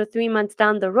 2 months or 3 months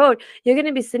down the road, you're going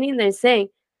to be sitting there saying,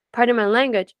 pardon my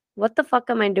language, what the fuck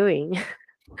am I doing?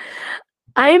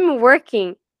 I'm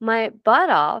working my butt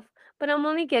off, but I'm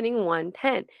only getting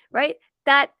 110, right?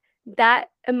 That that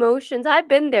emotions, I've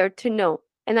been there to know.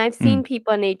 And I've Mm. seen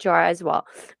people in HR as well.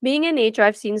 Being in HR,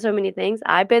 I've seen so many things.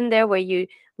 I've been there where you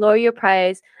lower your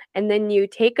price and then you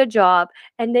take a job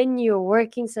and then you're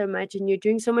working so much and you're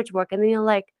doing so much work and then you're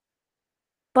like,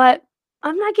 but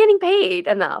I'm not getting paid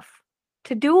enough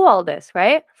to do all this,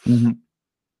 right? Mm-hmm.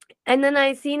 And then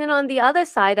I seen it on the other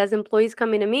side as employees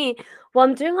coming to me, well,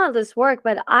 I'm doing all this work,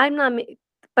 but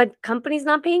but company's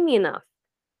not paying me enough,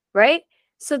 right?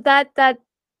 So that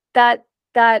that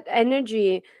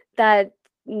energy, that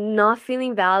not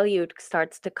feeling valued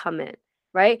starts to come in,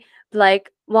 right?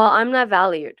 Like, well, I'm not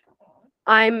valued.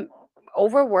 I'm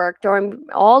overworked, or I'm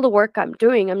all the work I'm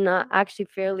doing, I'm not actually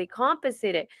fairly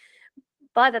compensated.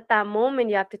 But at that moment,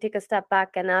 you have to take a step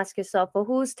back and ask yourself, well,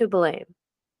 who's to blame?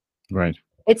 Right.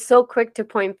 It's so quick to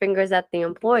point fingers at the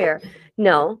employer.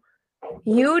 No,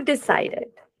 you decided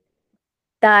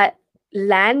that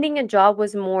landing a job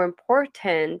was more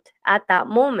important at that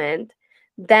moment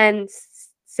than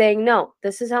saying, no,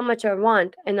 this is how much I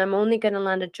want, and I'm only going to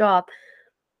land a job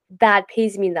that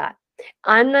pays me that.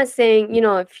 I'm not saying,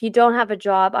 if you don't have a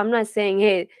job, I'm not saying,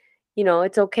 hey,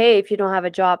 it's okay if you don't have a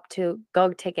job to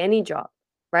go take any job,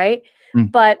 right?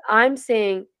 Mm. But I'm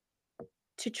saying,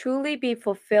 to truly be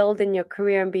fulfilled in your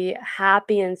career and be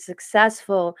happy and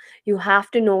successful, you have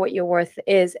to know what your worth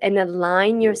is and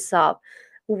align yourself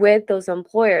with those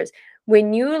employers.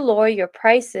 When you lower your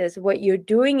prices, what you're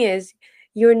doing is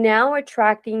you're now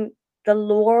attracting the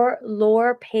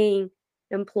lower paying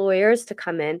employers to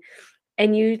come in,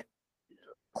 and you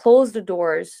close the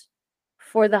doors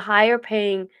for the higher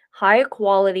paying, higher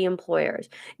quality employers.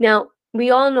 Now, we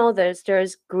all know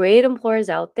there's great employers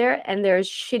out there and there's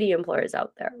shitty employers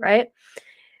out there, right?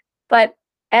 But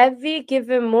every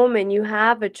given moment you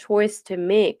have a choice to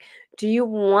make. Do you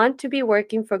want to be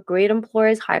working for great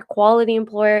employers, high quality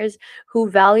employers who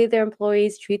value their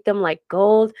employees, treat them like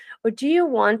gold? Or do you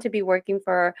want to be working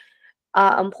for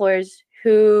employers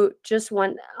who just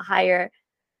want higher,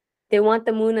 they want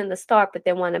the moon and the star, but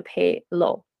they want to pay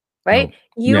low, Oh, right?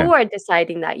 yeah. You are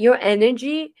deciding that. Your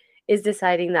energy is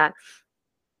deciding that.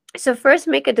 So first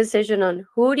make a decision on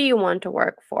who do you want to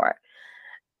work for.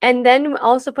 And then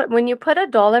also when you put a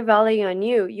dollar value on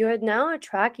you, you're now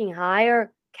attracting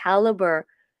higher caliber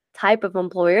type of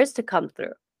employers to come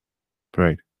through.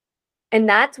 Right. And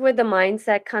that's where the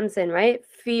mindset comes in, right?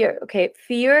 Fear. Okay,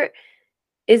 fear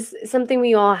is something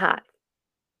we all have.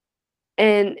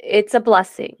 And it's a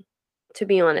blessing, to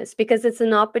be honest, because it's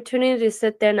an opportunity to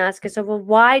sit there and ask yourself, well,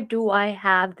 why do I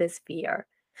have this fear?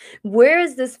 Where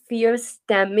is this fear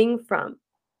stemming from?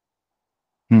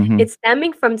 Mm-hmm. It's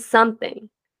stemming from something.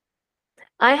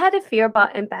 I had a fear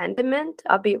about abandonment.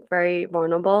 I'll be very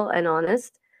vulnerable and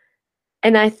honest.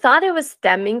 And I thought it was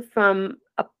stemming from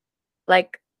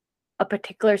like a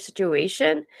particular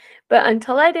situation. But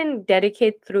until I didn't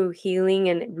dedicate through healing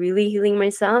and really healing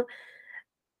myself,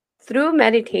 through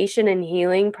meditation and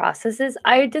healing processes,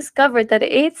 I discovered that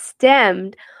it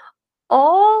stemmed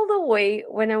all the way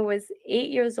when I was 8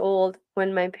 years old,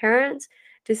 when my parents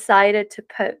decided to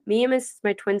put me and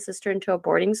my twin sister into a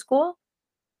boarding school,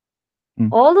 Mm.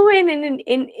 all the way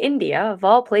in India, of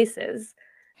all places.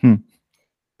 Hmm.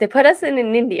 They put us in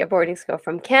an India boarding school.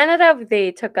 From Canada,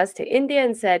 they took us to India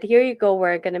and said, here you go,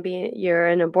 you're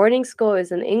in a boarding school.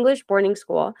 It's an English boarding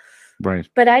school. Right.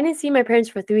 But I didn't see my parents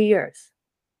for 3 years.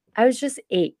 I was just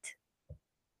 8.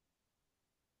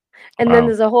 And then Wow.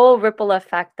 there's a whole ripple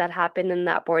effect that happened in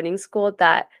that boarding school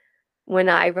that when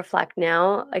I reflect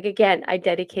now, like again, I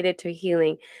dedicated to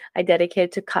healing. I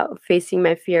dedicated to facing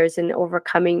my fears and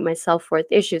overcoming my self-worth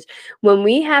issues. When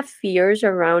we have fears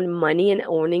around money and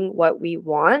owning what we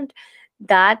want,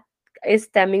 that is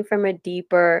stemming from a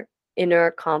deeper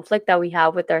inner conflict that we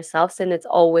have with ourselves, and it's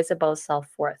always about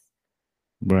self-worth.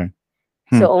 Right.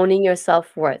 So owning your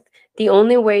self-worth. The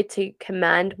only way to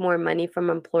command more money from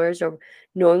employers or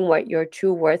knowing what your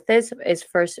true worth is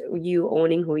first you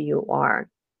owning who you are.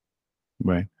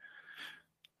 Right.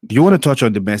 Do you want to touch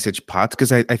on the message part?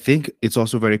 Because I think it's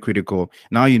also very critical.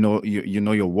 Now you know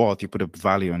your worth, you put a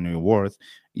value on your worth,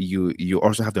 you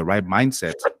also have the right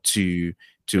mindset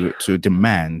to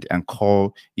demand and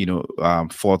call,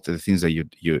 forth the things that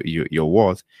you're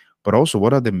worth. But also,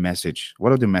 what are the message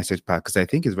part? Because I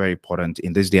think it's very important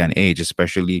in this day and age,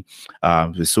 especially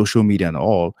with social media and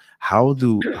all. How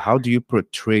do you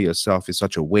portray yourself in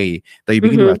such a way that you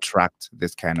begin to Mm-hmm. attract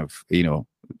this kind of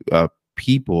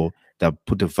people that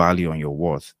put the value on your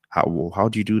worth? How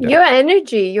do you do that?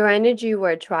 Your energy will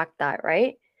attract that,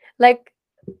 right? Like,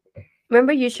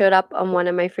 remember you showed up on one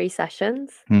of my free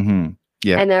sessions, Mm-hmm.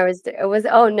 Yeah. and it was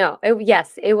oh no,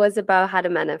 yes, it was about how to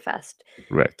manifest.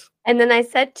 Right. And then I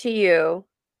said to you,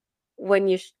 when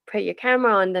you put your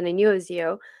camera on, then I knew it was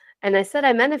you. And I said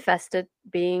I manifested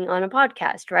being on a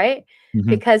podcast, right? Mm-hmm.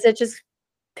 Because I just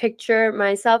picture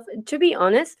myself. To be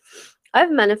honest,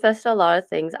 I've manifested a lot of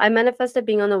things. I manifested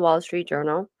being on the Wall Street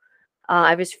Journal.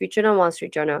 I was featured on Wall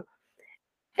Street Journal.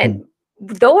 And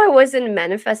though I wasn't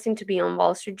manifesting to be on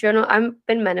Wall Street Journal, I've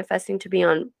been manifesting to be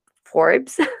on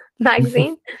Forbes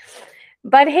magazine.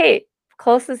 But hey,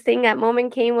 closest thing at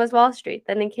moment came was Wall Street.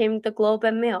 Then it came the Globe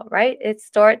and Mail, right? It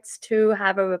starts to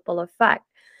have a ripple effect.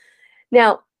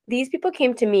 Now, these people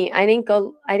came to me. I didn't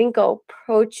go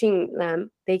approaching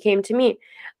them. They came to me.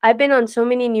 I've been on so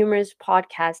many numerous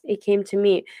podcasts. It came to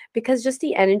me because just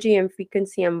the energy and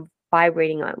frequency I'm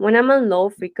vibrating on. When I'm on low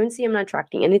frequency, I'm not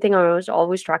attracting anything. I'm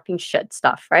always attracting shit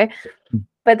stuff, right?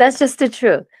 But that's just the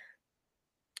truth.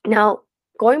 Now,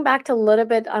 going back to a little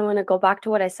bit, I want to go back to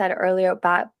what I said earlier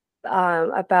about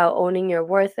owning your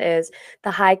worth is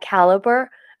the high caliber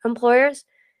employers.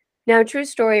 Now, true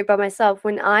story about myself.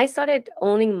 When I started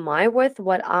owning my worth,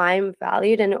 what I'm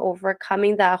valued, and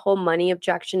overcoming that whole money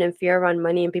objection and fear around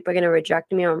money and people are going to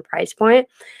reject me on price point,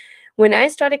 when I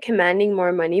started commanding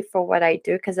more money for what I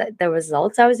do, because the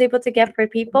results I was able to get for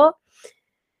people,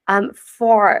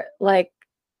 for like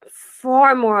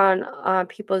far more on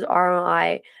people's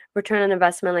ROI, return on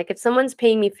investment. Like if someone's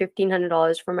paying me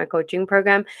 $1,500 for my coaching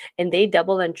program and they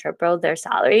double and triple their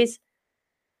salaries,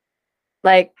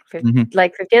 like Mm-hmm.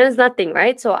 like 15 is nothing,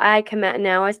 right? So I command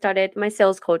now. I started my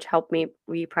sales coach helped me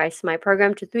reprice my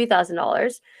program to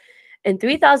 $3,000, and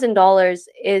 $3,000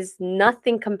 is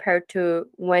nothing compared to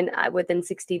when within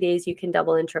 60 days you can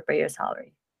double and triple your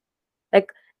salary.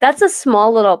 Like that's a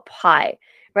small little pie,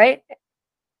 right?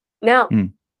 Now,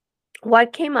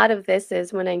 what came out of this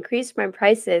is when I increased my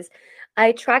prices, I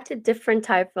attracted different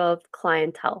type of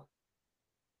clientele.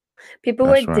 People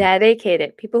who are That's right.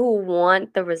 dedicated, people who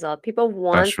want the result, people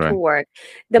want That's to right. work.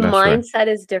 The That's right. mindset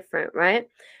is different, right?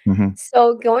 Mm-hmm.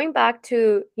 So going back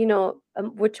to,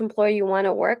 which employer you want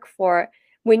to work for,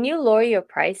 when you lower your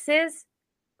prices,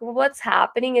 what's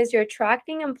happening is you're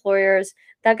attracting employers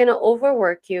that are going to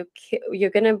overwork you. You're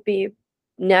going to be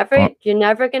you're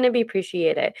never going to be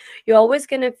appreciated. You're always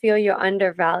going to feel you're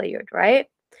undervalued, right?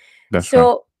 That's right.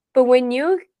 So, but when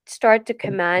you start to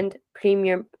command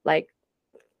premium, like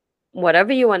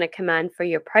whatever you want to command for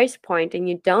your price point, and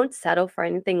you don't settle for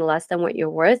anything less than what you're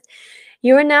worth,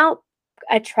 you are now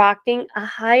attracting a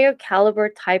higher caliber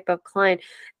type of client.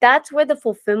 That's where the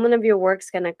fulfillment of your work is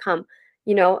going to come.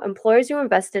 Employers who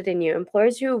invested in you,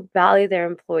 employers who value their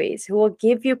employees, who will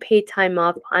give you paid time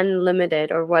off,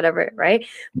 unlimited or whatever, right?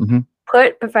 Mm-hmm.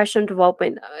 Put professional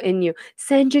development in you,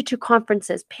 send you to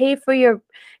conferences, pay for your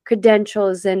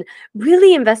credentials, and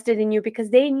really invested in you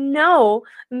because they know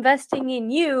investing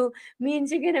in you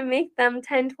means you're going to make them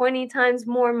 10, 20 times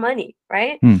more money,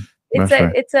 right? It's That's a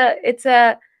right. it's a it's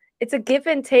a it's a give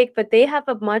and take, but they have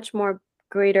a much more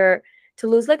greater to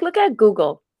lose. Like look at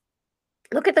Google.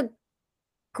 Look at the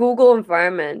Google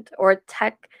environment or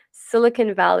tech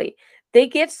Silicon Valley. They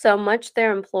give so much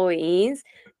their employees,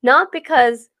 not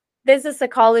because there's a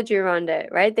psychology around it,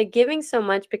 right? They're giving so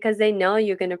much because they know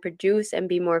you're going to produce and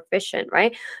be more efficient,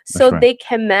 right? That's So right. they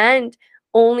command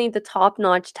only the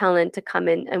top-notch talent to come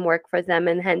in and work for them,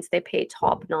 and hence they pay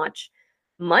top-notch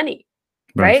money,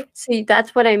 Right. right? So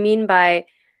that's what I mean by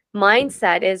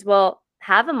mindset is, well,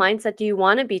 have a mindset. Do you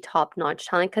want to be top-notch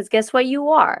talent? Because guess what? You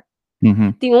are. Mm-hmm.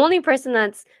 The only person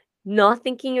that's not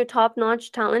thinking you're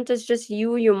top-notch talent is just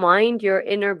you, your mind, your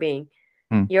inner being,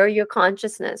 your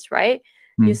consciousness, right?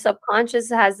 Your Mm-hmm. subconscious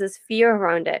has this fear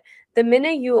around it. The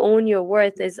minute you own your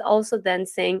worth is also then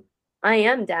saying, I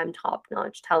am damn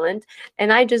top-notch talent,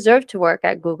 and I deserve to work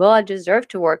at Google. I deserve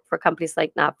to work for companies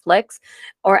like Netflix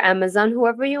or Amazon,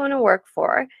 whoever you want to work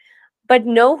for. But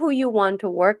know who you want to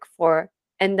work for,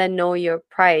 and then know your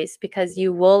price, because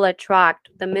you will attract,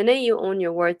 the minute you own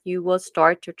your worth, you will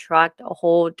start to attract a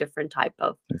whole different type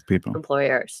of With people.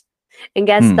 employers. And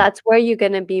guess Hmm. that's where you're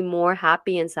going to be more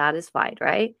happy and satisfied,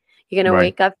 right? You're going to Right.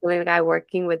 wake up feeling like I'm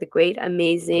working with great,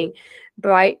 amazing,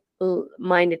 bright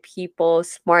minded people,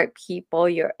 smart people.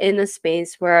 You're in a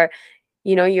space where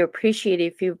you appreciate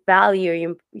it, if you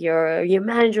value your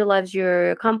manager loves you,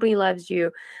 your company loves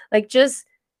you. Like, just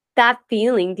that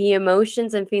feeling, the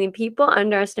emotions and feeling. People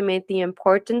underestimate the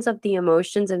importance of the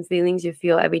emotions and feelings you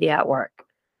feel every day at work.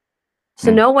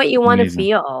 So Hmm. know what you want to Amazing.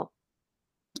 feel.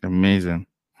 Amazing.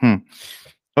 Hmm.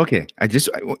 Okay,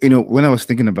 when I was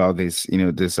thinking about this,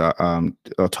 this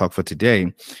talk for today,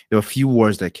 there were a few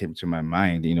words that came to my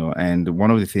mind, and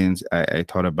one of the things I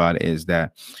thought about is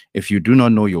that if you do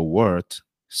not know your worth,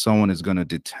 someone is going to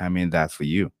determine that for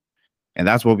you. And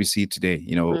that's what we see today.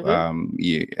 Hmm.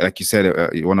 Like you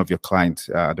said, one of your clients,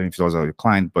 I don't know if it was your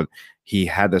client, but he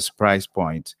had this price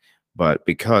point, but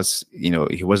because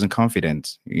he wasn't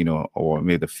confident, or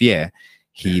maybe the fear,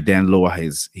 he then lower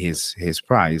his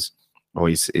price, or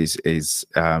his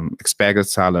expected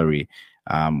salary,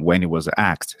 when it was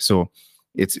asked. So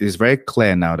it's very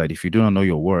clear now that if you do not know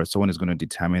your worth, someone is going to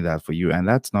determine that for you, and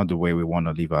that's not the way we want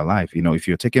to live our life. If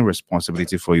you're taking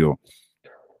responsibility for your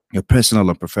personal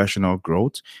and professional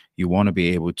growth, you want to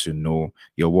be able to know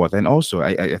your worth. And also,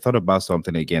 I thought about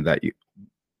something again, that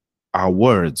our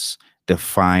words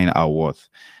define our worth,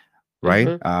 right?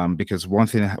 Hmm. Because one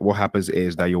thing, what happens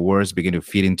is that your words begin to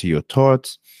feed into your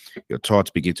thoughts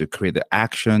begin to create the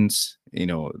actions,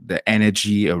 the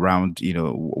energy around,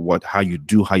 how you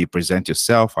do, how you present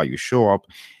yourself, how you show up.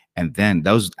 And then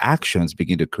those actions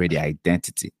begin to create the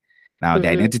identity. Now, the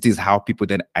Hmm. identity is how people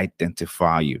then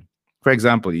identify you. For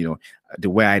example, the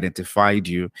way I identified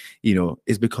you,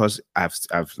 is because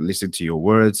I've listened to your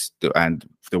words, and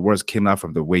the words came out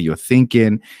from the way you're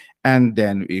thinking, and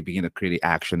then we begin to create the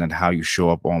action and how you show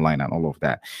up online and all of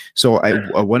that. So I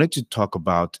wanted to talk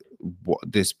about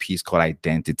this piece called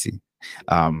identity.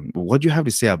 What do you have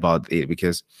to say about it?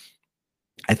 Because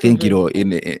I think, Hmm.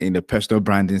 in the personal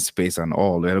branding space and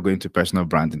all, we're not going to personal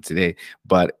branding today,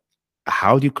 but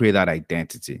how do you create that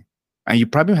identity? And you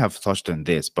probably have touched on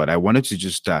this, but I wanted to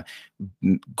just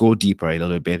go deeper a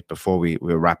little bit before we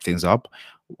wrap things up.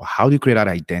 How do you create that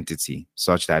identity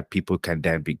such that people can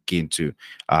then begin to,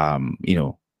 um,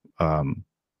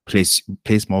 place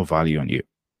more value on you?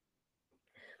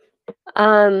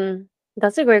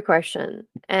 That's a great question.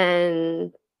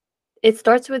 And it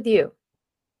starts with you.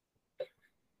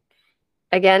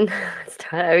 Again,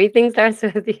 everything starts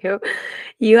with you.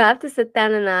 You have to sit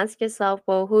down and ask yourself,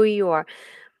 well, who you are.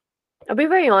 I'll be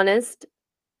very honest.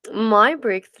 My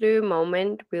breakthrough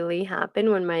moment really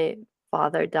happened when my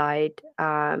father died,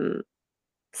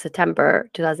 September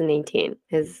 2018.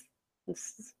 His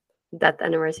death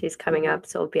anniversary is coming up,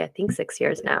 so it'll be, I think, 6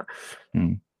 years now.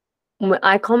 Hmm.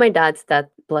 I call my dad's death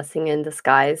blessing in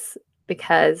disguise,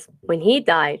 because when he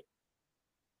died,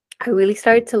 I really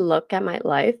started to look at my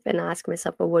life and ask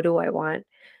myself, well, what do I want?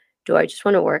 Do I just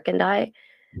want to work and die?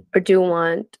 Or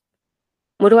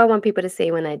what do I want people to say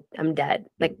when I'm dead?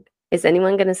 Like, is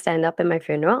anyone going to stand up in my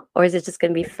funeral? Or is it just going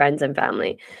to be friends and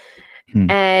family? Hmm.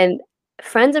 And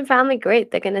friends and family, great.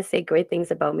 They're going to say great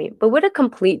things about me. But what a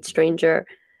complete stranger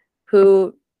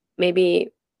who maybe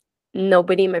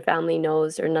nobody in my family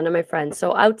knows, or none of my friends.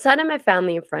 So outside of my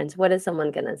family and friends, what is someone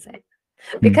going to say?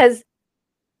 Hmm. Because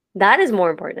that is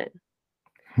more important.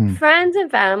 Hmm. Friends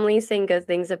and family saying good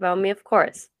things about me, of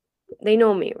course. They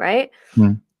know me, right?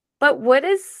 Hmm. But what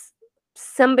is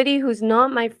somebody who's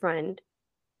not my friend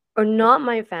or not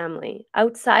my family,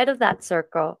 outside of that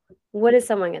circle, what is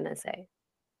someone going to say?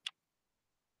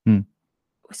 Hmm.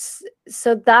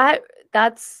 So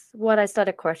that's what I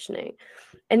started questioning.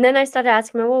 And then I started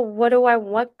asking, well,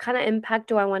 what kind of impact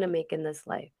do I want to make in this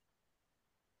life?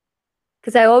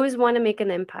 Because I always want to make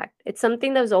an impact. It's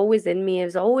something that was always in me. It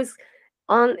was always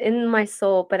on in my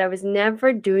soul, but I was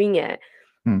never doing it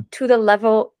Hmm. to the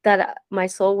level that my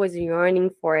soul was yearning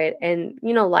for it. And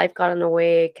life got in the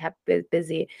way, kept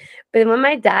busy. But when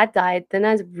my dad died, then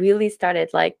I really started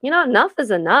like, enough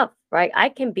is enough, right? I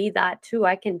can be that too.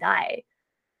 I can die.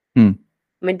 Hmm.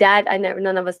 My dad,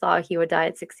 none of us thought he would die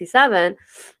at 67.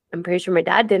 I'm pretty sure my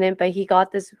dad didn't, but he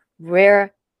got this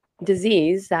rare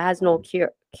disease that has no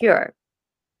cure.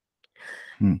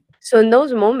 Hmm. So in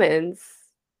those moments,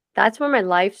 that's where my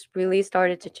life really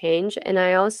started to change. And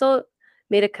I also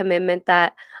made a commitment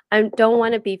that I don't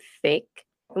want to be fake.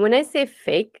 And when I say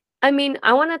fake, I mean,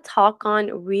 I want to talk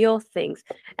on real things,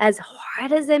 as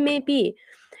hard as it may be.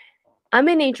 I'm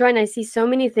in HR and I see so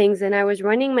many things, and I was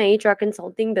running my HR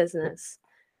consulting business.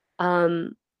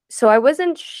 Um, so I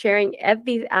wasn't sharing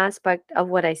every aspect of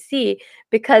what I see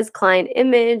because client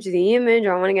image, the image,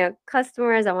 I want to get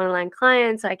customers, I want to land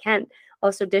clients, so I can't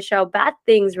also dish out bad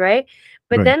things, right?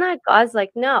 But Right. then I was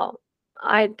like, no,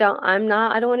 I don't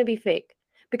want to be fake.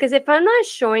 Because if I'm not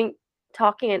showing,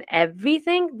 talking on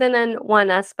everything, then in one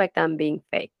aspect I'm being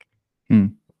fake Hmm.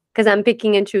 because I'm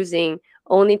picking and choosing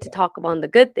only to talk about the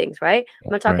good things, right?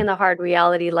 I'm not talking Right. the hard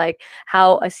reality, like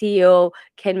how a CEO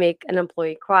can make an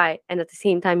employee cry, and at the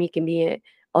same time, he can be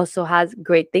also has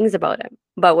great things about him.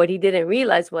 But what he didn't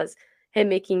realize was him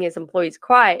making his employees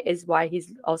cry is why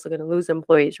he's also going to lose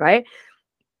employees, right?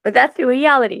 But that's the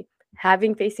reality.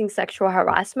 Having facing sexual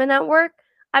harassment at work,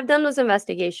 I've done those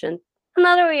investigations.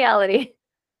 Another reality.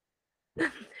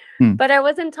 Hmm. But I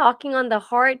wasn't talking on the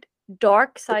hard,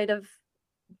 dark side of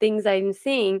things I'm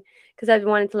seeing because I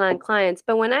wanted to land clients.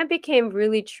 But when I became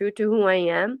really true to who I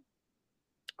am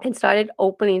and started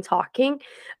openly talking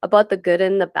about the good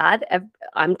and the bad,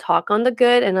 I'm talking on the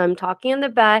good and I'm talking on the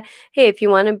bad. Hey, if you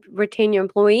want to retain your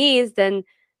employees, then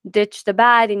ditch the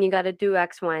bad and you got to do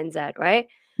X, Y, and Z, right?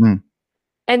 Hmm.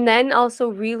 And then also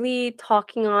really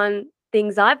talking on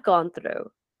things I've gone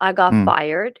through. I got Hmm.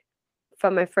 fired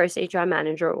from my first HR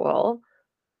manager role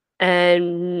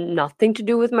and nothing to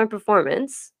do with my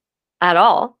performance at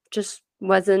all. Just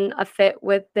wasn't a fit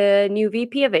with the new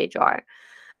VP of HR,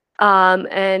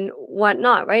 and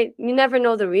whatnot, right? You never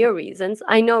know the real reasons.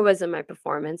 I know it wasn't my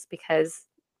performance because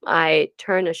I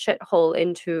turned a shithole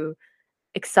into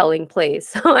excelling place.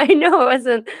 So I know it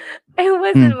Hmm.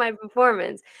 wasn't my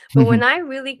performance. But when I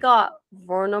really got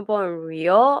vulnerable and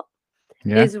real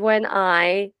Yeah. is when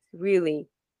I really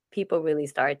people really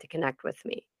started to connect with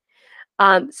me.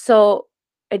 So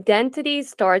identity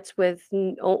starts with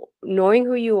knowing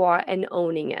who you are and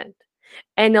owning it.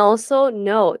 And also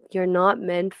know you're not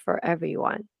meant for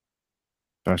everyone.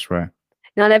 That's right.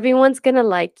 Not everyone's going to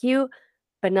like you,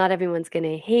 but not everyone's going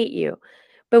to hate you.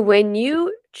 But when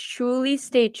you truly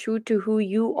stay true to who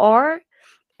you are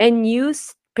and you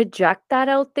project that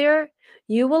out there,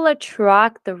 you will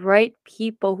attract the right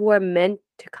people who are meant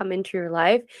to come into your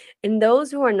life. And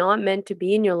those who are not meant to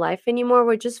be in your life anymore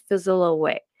will just fizzle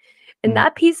away. And Hmm.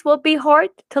 that piece will be hard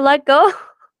to let go.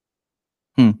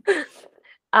 Hmm.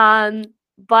 um,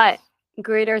 but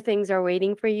greater things are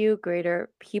waiting for you, greater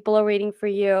people are waiting for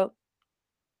you.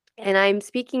 And I'm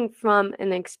speaking from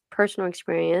an personal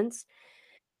experience.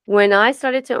 When I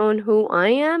started to own who I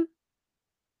am,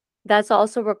 that's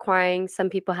also requiring some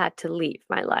people had to leave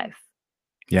my life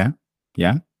Yeah.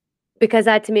 Yeah. because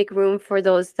I had to make room for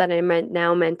those that I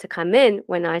meant to come in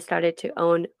when I started to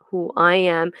own who I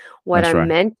am, what That's I'm right.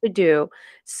 meant to do.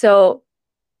 So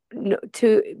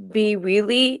to be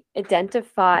really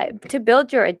identified, to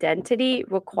build your identity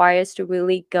requires to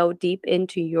really go deep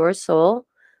into your soul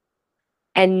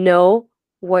and know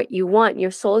what you want. Your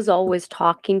soul is always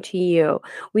talking to you.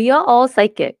 We are all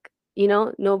psychic.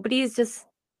 Nobody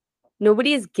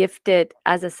is gifted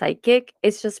as a psychic.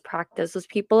 It's just practice. Those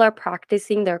people are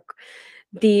practicing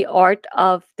the art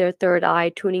of their third eye,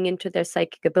 tuning into their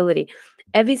psychic ability.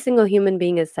 Every single human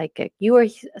being is psychic. You are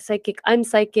psychic. I'm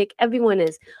psychic. Everyone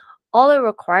is. All it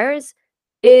requires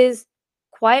is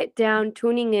quiet down,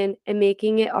 tuning in, and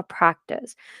making it a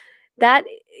practice. That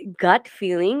gut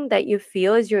feeling that you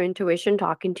feel is your intuition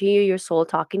talking to you, your soul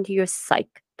talking to you, your psyche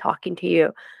talking to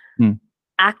you. Hmm.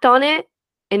 Act on it,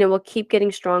 and it will keep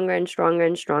getting stronger and stronger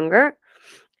and stronger.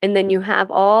 And then you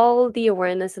have all the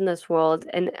awareness in this world,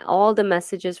 and all the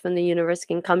messages from the universe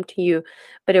can come to you.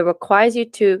 But it requires you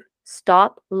to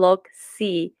stop, look,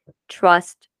 see,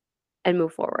 trust, and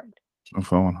move forward. So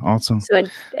fun. Awesome. So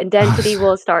identity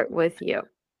will start with you.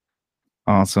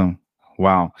 Awesome.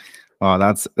 Wow. Wow.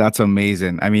 That's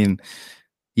amazing. I mean,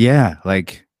 yeah,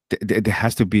 like there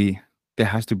has to be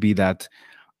that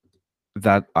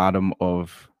atom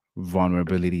of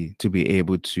vulnerability to be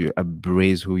able to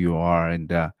embrace who you are.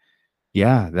 And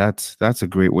yeah, that's a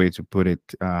great way to put it.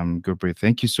 Gurpreet,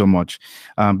 thank you so much.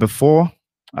 Before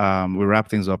we wrap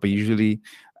things up, I usually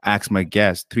ask my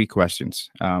guests three questions.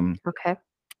 Okay.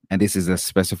 And this is a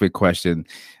specific question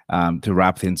to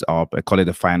wrap things up. I call it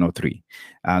the final three.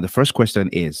 The first question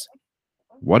is,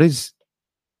 what is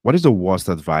what is the worst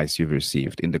advice you've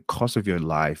received in the course of your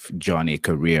life, journey,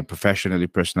 career, professionally,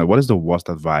 personal? What is the worst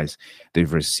advice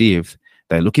they've received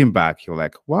that looking back, you're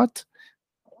like, what?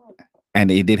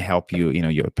 And it did help you,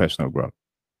 your personal growth.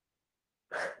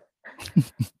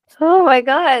 Oh my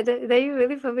God. You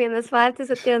really put me in this spot. I have to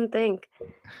sit there and think.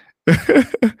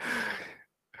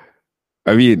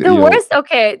 I mean, The worst,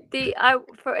 okay,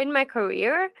 for in my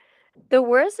career, the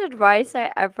worst advice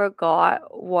I ever got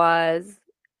was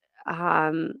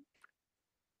um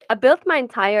I built my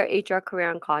entire HR career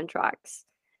on contracts.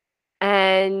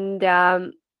 And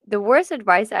the worst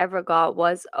advice I ever got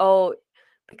was, oh,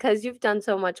 because you've done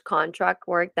so much contract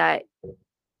work that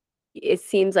it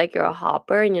seems like you're a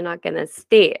hopper and you're not going to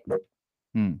stay.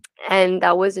 hmm, And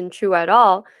that wasn't true at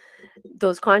all.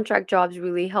 Those contract jobs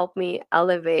really helped me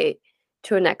elevate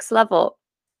to a next level.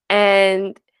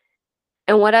 And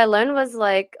what I learned was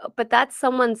like, but that's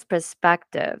someone's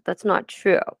perspective. That's not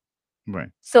true. right.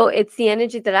 So it's the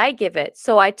energy that I give it.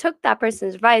 So I took that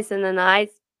person's advice and then I,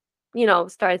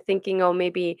 started thinking, oh,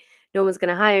 maybe no one's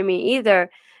gonna hire me either.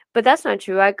 But that's not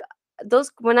true.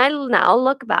 Those when I now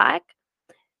look back,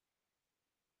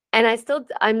 and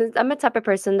I'm a type of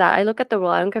person that I look at the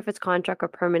role. I don't care if it's contract or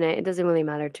permanent. It doesn't really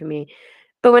matter to me.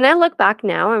 But when I look back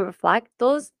now and reflect,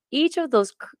 each of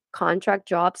those contract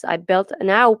jobs I built, and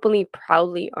I openly,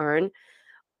 proudly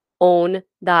own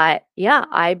that. Yeah,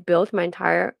 I built my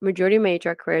entire majority of my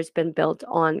HR career has been built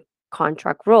on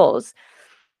contract roles.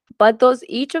 But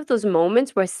each of those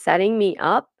moments were setting me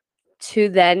up to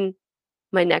then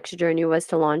my next journey was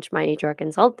to launch my HR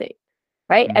consulting,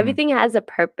 right? Hmm. Everything has a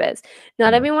purpose.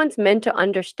 Not Yeah, everyone's meant to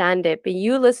understand it, but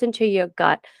you listen to your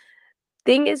gut.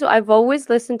 Thing is, I've always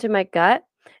listened to my gut.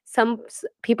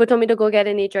 People told me to go get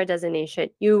an HR designation.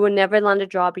 You will never land a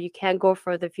job, or you can't go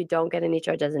further if you don't get an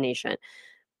HR designation.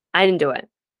 I didn't do it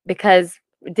because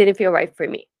it didn't feel right for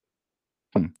me.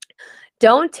 hmm,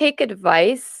 Don't take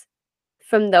advice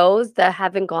from those that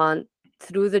haven't gone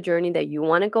through the journey that you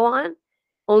want to go on.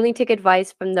 Only take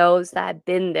advice from those that have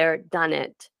been there, done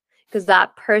it, because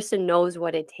that person knows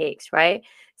what it takes, right?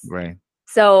 right.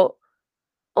 So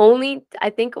I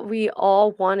think we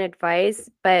all want advice,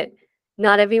 but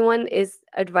not everyone is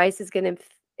advice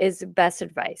is best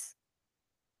advice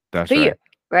That's for you, right.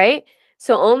 right?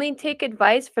 So only take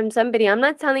advice from somebody. I'm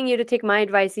not telling you to take my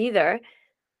advice either,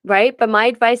 right? But my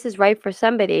advice is right for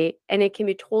somebody and it can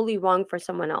be totally wrong for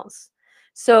someone else.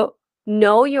 So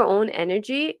know your own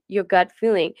energy, your gut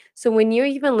feeling. So when you're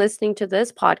even listening to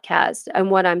this podcast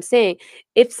and what I'm saying,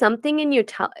 if something in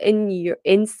your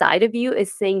inside of you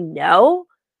is saying no,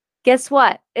 guess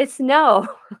what? It's no.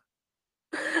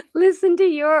 Listen to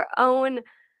your own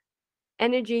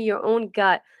energy, your own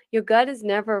gut. Your gut is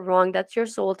never wrong. That's your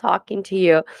soul talking to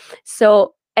you.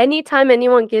 So anytime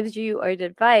anyone gives you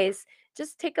advice,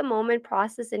 just take a moment,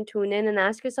 process, and tune in and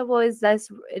ask yourself, well, is this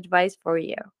advice for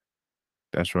you?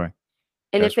 That's right.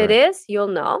 And if That's it right. is, you'll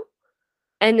know.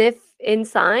 And if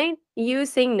inside you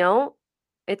saying no,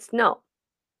 it's no.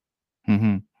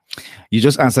 Hmm. You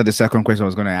just answered the second question I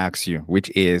was going to ask you, which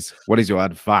is, what is your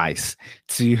advice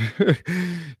to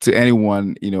to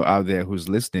anyone out there who's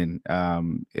listening,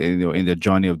 in the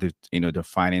journey of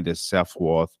defining the self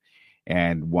worth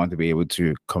and want to be able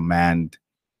to command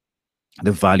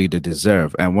the value they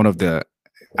deserve. And one of the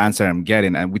answer I'm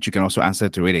getting, and which you can also answer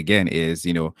to it again, is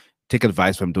take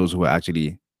advice from those who are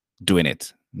actually doing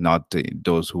it, not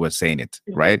those who are saying it,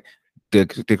 Mhm. right?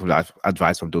 Take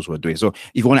advice from those who are doing it. So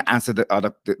if you want to answer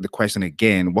the question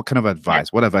again, what kind of Yeah.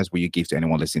 advice, what advice will you give to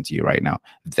anyone listening to you right now?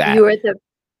 You That, are the,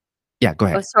 yeah, go oh,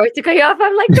 ahead. sorry to cut you off.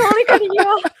 I'm like totally cutting you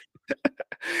off.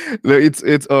 No,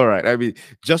 it's all right. I mean,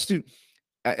 just to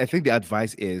I think the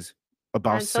advice is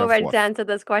about I'm so ready to self-worth. answer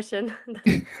this question.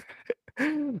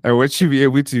 I want you to be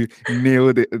able to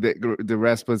nail the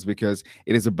response, because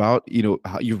it is about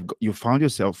how you found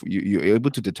yourself, you're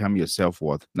able to determine your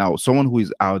self-worth. Now someone who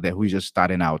is out there, who is just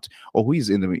starting out, or who is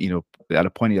in the at a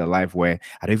point in their life where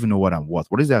I don't even know what I'm worth,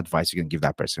 what is the advice you can give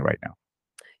that person right now?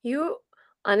 You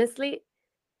honestly,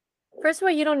 first of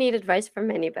all, you don't need advice from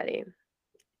anybody.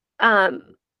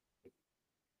 Um,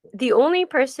 the only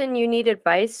person you need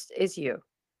advice is you.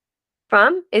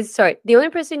 The only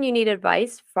person you need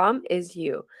advice from is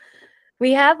you.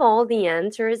 We have all the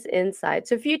answers inside.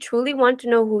 So if you truly want to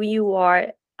know who you are,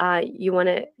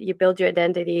 you build your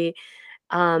identity,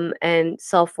 and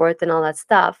self-worth and all that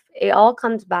stuff, it all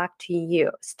comes back to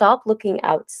you. Stop looking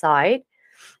outside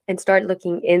and start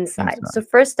looking inside. So Inside.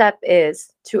 first step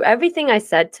is, to everything I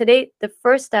said today, the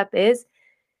first step is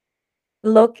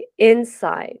look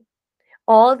inside.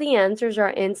 All the answers are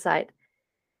inside.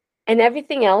 And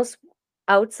everything else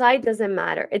outside doesn't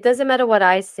matter. It doesn't matter what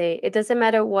I say. It doesn't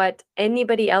matter what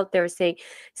anybody out there is saying.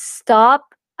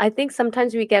 Stop. I think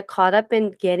sometimes we get caught up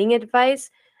in getting advice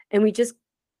and we just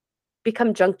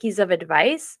become junkies of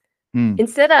advice Hmm.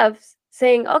 instead of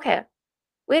saying, okay,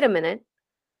 wait a minute.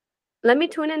 Let me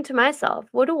tune into myself.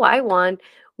 What do I want?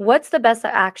 What's the best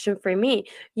action for me?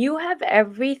 You have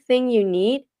everything you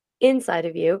need inside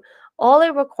of you. all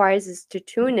it requires is to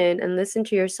tune in and listen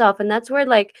to yourself. And that's where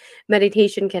like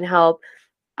meditation can help.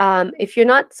 If you're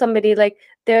not somebody like,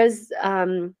 there's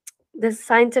this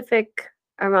scientific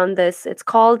around this, it's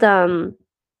called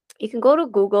you can go to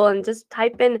Google and just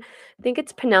type in, I think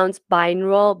it's pronounced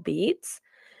binaural beats.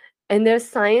 And there's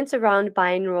science around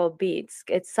binaural beats.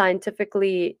 It's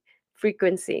scientifically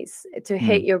frequencies to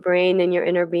hit Mm, your brain and your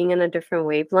inner being in a different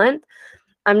wavelength.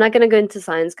 I'm not going to go into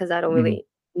science because I don't mhm. really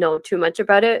know too much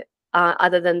about it,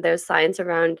 other than there's science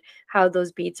around how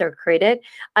those beats are created.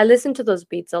 I listen to those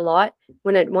beats a lot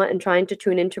when I want and trying to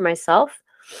tune into myself,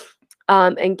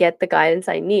 and get the guidance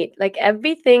I need. Like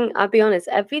everything, I'll be honest,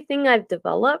 everything I've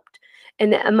developed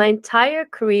and my entire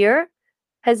career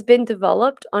has been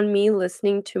developed on me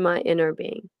listening to my inner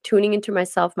being, tuning into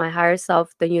myself, my higher self,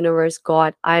 the universe,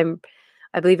 God. I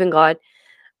believe in God,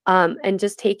 and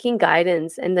just taking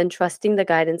guidance and then trusting the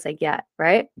guidance I get,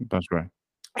 right? That's right.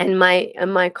 And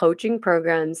my coaching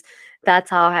programs, that's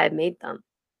how I made them.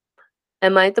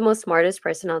 Am I the most smartest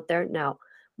person out there? No.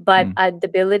 But Mm, the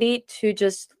ability to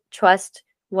just trust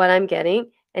what I'm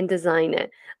getting and design it.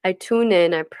 I tune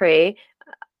in, I pray,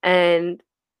 and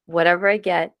whatever I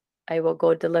get, I will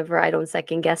go deliver. I don't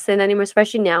second guess it anymore.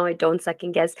 Especially now, I don't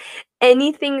second guess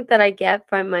anything that I get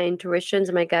from my intuitions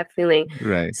and my gut feeling.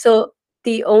 right. So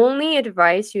the only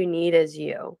advice you need is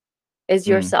Mm,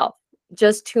 yourself.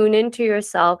 Just tune into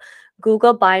yourself.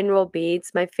 Google binaural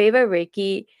beats. My favorite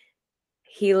Reiki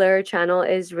healer channel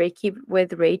is Reiki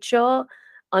with Rachel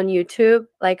on YouTube.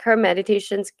 Like her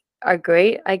meditations are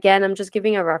great. Again, I'm just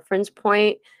giving a reference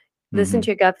point. Listen mhm, to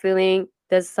your gut feeling.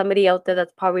 There's somebody out there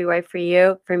that's probably right for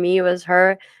you. For me, it was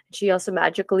her. She also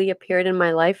magically appeared in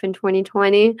my life in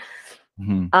 2020.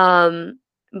 mhm.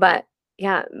 But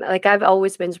yeah, like I've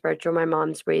always been spiritual. My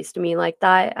mom's raised me like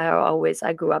that.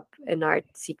 I grew up in our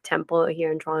Sikh temple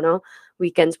here in Toronto.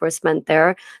 Weekends were spent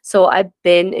there. So I've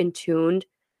been in tuned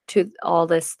to all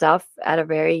this stuff at a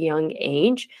very young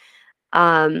age.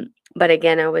 But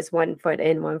again, I was 1 foot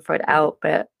in, 1 foot out.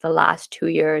 But the last 2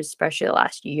 years, especially the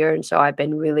last year, and so I've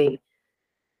been really,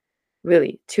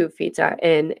 really 2 feet are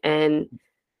in, and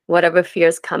whatever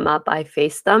fears come up, I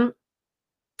face them.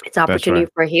 It's That's opportunity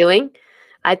right. for healing.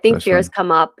 I think That's right. fears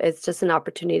come up. It's just an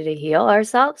opportunity to heal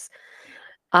ourselves.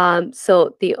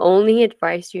 So the only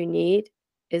advice you need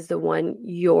is the one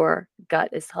your gut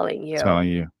is telling you, Telling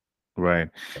you. Right.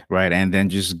 Right. And then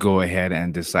just go ahead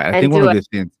and decide. I and think do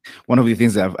it. one of the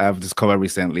things that I've discovered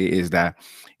recently is that,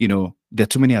 there are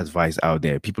too many advice out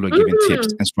there. People are giving tips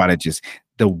Mhm. and strategies.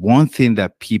 The one thing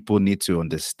that people need to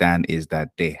understand is that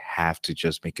they have to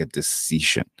just make a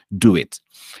decision. Do it.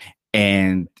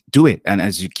 And do it. And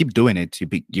as you keep doing it,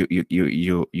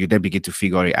 you then begin to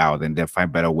figure it out and then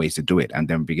find better ways to do it and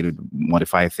then begin to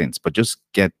modify things. But just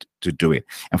get to do it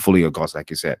and follow your goals, like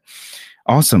you said.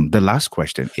 Awesome. The last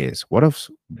question is what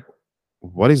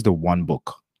is the one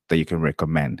book that you can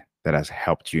recommend that has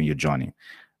helped you in your journey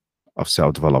of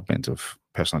self-development, of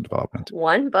personal development?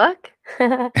 One book.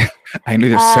 I know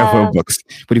there's several uh, books,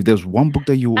 but if there's one book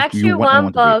that you Actually, want one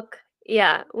everyone to read. book.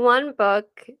 Yeah, one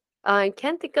book. I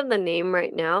can't think of the name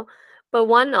right now, but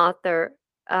one author,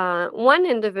 one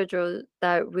individual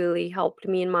that really helped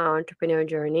me in my entrepreneur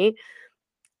journey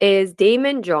is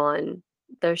Damon John,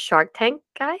 the Shark Tank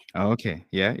guy. Oh, okay.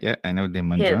 Yeah, yeah. I know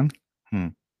Damon Him.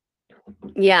 John.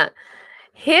 Hmm. Yeah.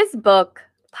 His book,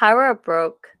 Power Up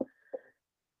Broke,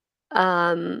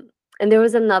 and there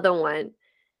was another one.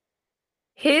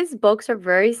 His books are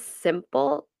very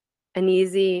simple and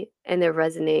easy and they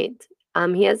resonate.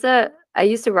 I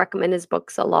used to recommend his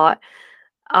books a lot.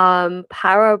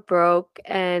 Power Up Broke,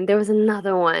 and there was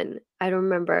another one. I don't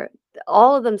remember.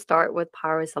 All of them start with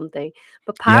power something.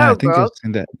 But Yeah, Power I Up think I've Broke,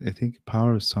 seen that. I think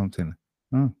Power of Something.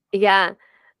 Oh. yeah.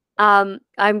 I'm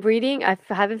reading.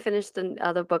 Haven't finished the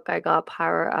other book I got,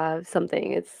 Power of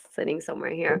something. It's sitting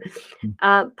somewhere here.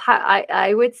 Hmm.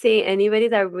 I would say anybody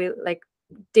that really like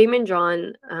Damon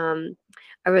John.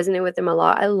 I resonate with him a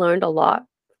lot. I learned a lot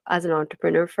as an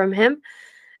entrepreneur from him,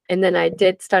 and then I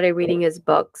did started reading his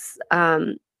books.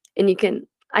 And you can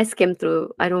I skim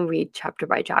through. I don't read chapter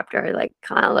by chapter. I like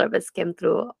kind of a little bit skim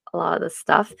through a lot of the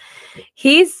stuff.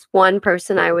 He's one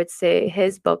person I would say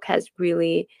his book has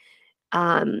really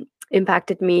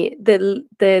impacted me.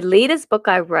 The latest book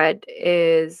I read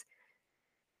is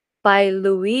by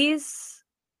Louise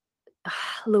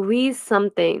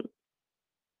something.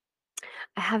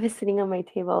 I have it sitting on my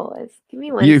table. Give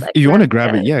me one If second. you want to I'm grab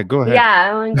it, gonna. yeah, go ahead. Yeah,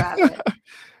 I want to grab it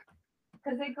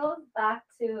because it goes back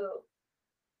to.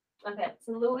 Okay,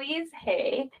 so Louise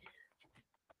Hay.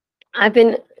 I've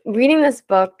been reading this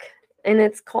book, and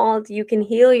it's called "You Can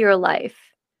Heal Your Life."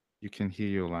 You can heal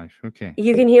your life. Okay.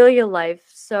 You can heal your life.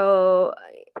 So,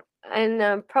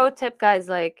 and pro tip, guys,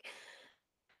 like,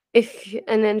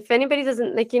 and then if anybody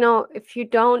doesn't, like, if you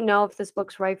don't know if this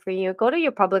book's right for you, go to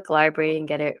your public library and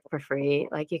get it for free.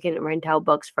 Like, you can rent out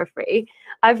books for free.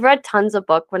 I've read tons of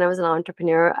book when I was an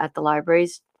entrepreneur at the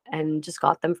libraries and just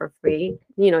got them for free.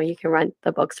 You can rent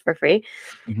the books for free.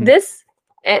 Hmm. This,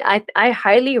 I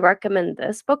highly recommend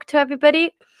this book to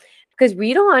everybody, because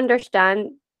we don't understand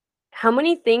how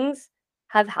many things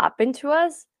have happened to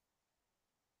us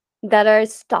that are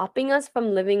stopping us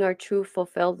from living our true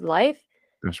fulfilled life.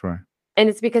 That's right. And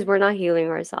it's because we're not healing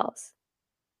ourselves.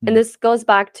 And Mm. this goes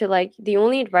back to, like, the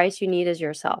only advice you need is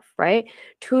yourself, right?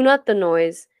 Tune out the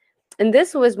noise. And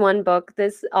this was one book.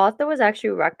 This author was actually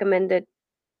recommended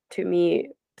to me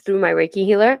through my Reiki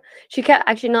healer. She kept,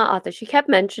 actually, not author, she kept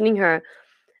mentioning her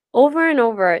over and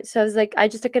over. So I was like, I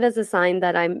just took it as a sign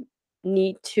that I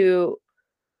need to,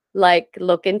 like,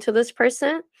 look into this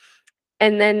person.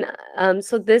 And then,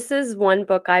 so this is one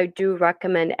book I do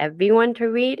recommend everyone to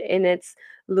read, and it's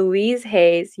Louise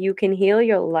Hay's You Can Heal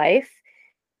Your Life.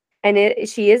 And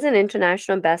she is an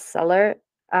international bestseller.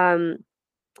 Um,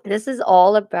 this is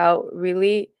all about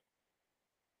really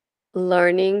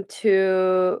learning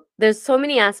to, there's so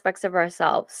many aspects of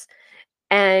ourselves,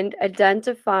 and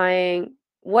identifying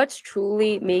what's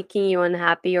truly making you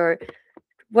unhappy, or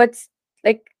what's,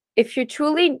 like, if you're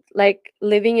truly, like,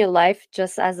 living your life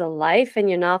just as a life and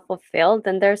you're not fulfilled,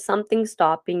 then there's something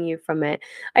stopping you from it.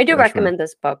 I do That's right. recommend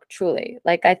this book, truly.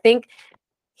 Like, I think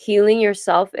healing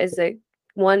yourself is a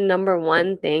number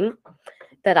one thing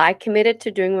that I committed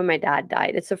to doing when my dad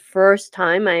died. It's the first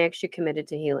time I actually committed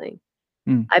to healing.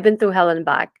 Mm. I've been through hell and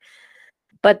back,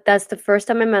 but that's the first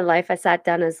time in my life I sat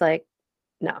down and was like,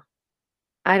 no,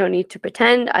 I don't need to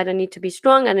pretend. I don't need to be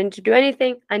strong. I don't need to do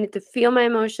anything. I need to feel my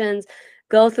emotions,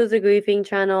 go through the grieving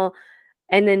channel,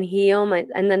 and then heal my.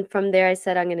 And then from there, I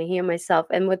said, I'm going to heal myself.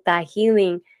 And with that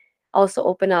healing, also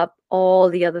open up all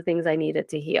the other things I needed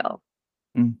to heal.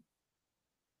 Mm.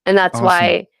 And that's Awesome.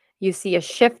 why you see a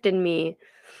shift in me,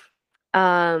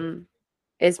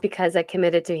 is because I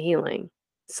committed to healing.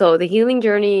 So the healing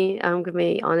journey, I'm going to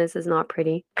be honest, is not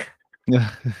pretty. Yeah.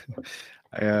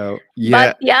 Yeah.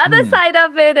 But the other Mm. side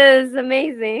of it is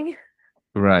amazing.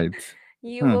 Right.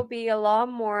 You Huh. will be a lot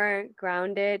more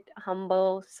grounded,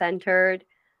 humble, centered.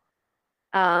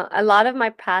 A lot of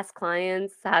my past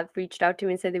clients have reached out to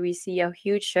me and said that we see a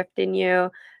huge shift in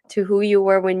you, to who you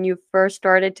were when you first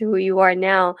started to who you are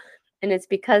now. And it's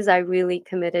because I really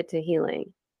committed to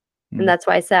healing. And Mm. that's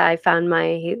why I said I found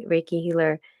my Reiki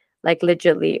healer, like,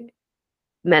 legitly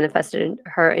manifested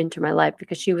her into my life,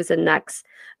 because she was the next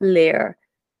layer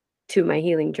to my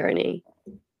healing journey.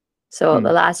 So the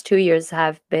Mm. last 2 years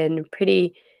have been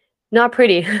pretty, not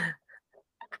pretty.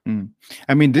 Mm.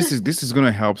 I mean, this is going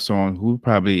to help someone who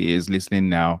probably is listening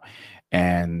now,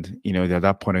 and they're at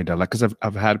that point in their life. Because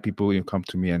I've had people come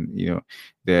to me, and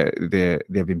they've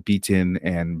been beaten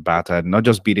and battered, not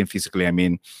just beaten physically. I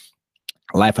mean,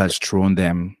 life has thrown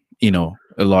them,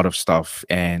 a lot of stuff,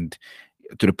 and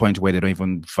to the point where they don't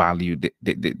even value,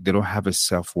 they don't have a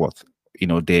self-worth.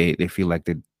 They feel like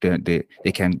they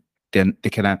can, then they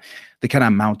cannot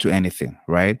amount to anything,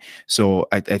 right? So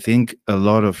I think a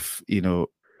lot of,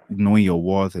 knowing your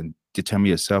worth and determine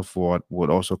your self-worth would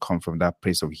also come from that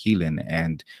place of healing,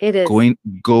 and It is.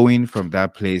 going from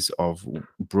that place of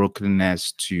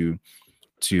brokenness to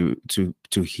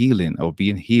healing or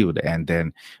being healed. And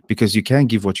then, because you can't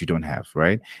give what you don't have,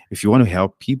 right? If you want to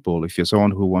help people, if you're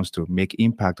someone who wants to make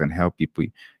impact and help people,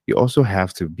 you also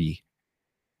have to be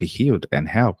healed and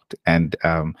helped, and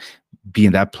be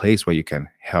in that place where you can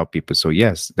help people. So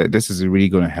yes, this is really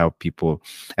going to help people,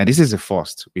 and this is the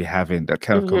first we're having that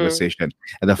kind of Mhm. conversation,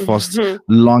 and the first Mhm.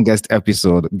 longest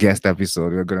guest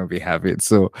episode we're going to be having.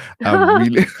 So I'm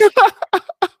really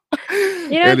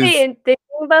it is. The thing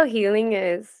about healing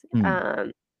is,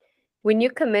 Mm. when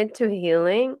you commit to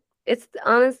healing, it's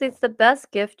honestly, it's the best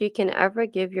gift you can ever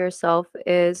give yourself,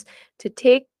 is to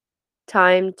take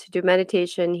time to do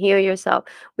meditation, heal yourself.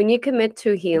 When you commit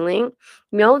to healing,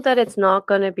 know that it's not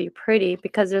going to be pretty,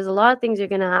 because there's a lot of things you're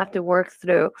going to have to work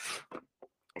through.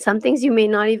 Some things you may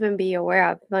not even be aware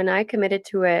of. When I committed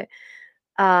to it,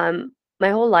 my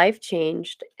whole life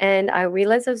changed, and I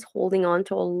realized I was holding on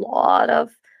to a lot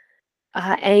of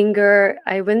anger.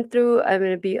 I went through, I'm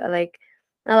going to be like,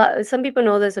 some people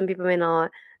know this, some people may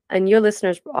not. And your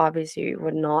listeners obviously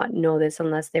would not know this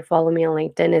unless they follow me on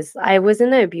LinkedIn. Is I was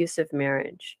in an abusive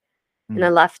marriage, and I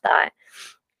Mm. left that.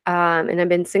 And I've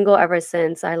been single ever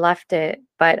since I left it.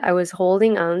 But I was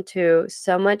holding on to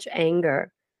so much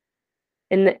anger,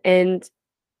 and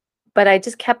but I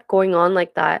just kept going on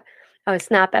like that. I would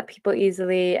snap at people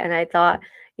easily, and I thought,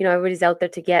 everybody's out there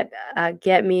to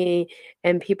get me,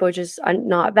 and people just are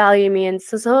not valuing me, and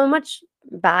so much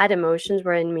bad emotions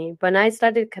were in me. When I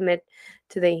started to commit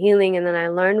to the healing, and then I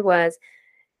learned was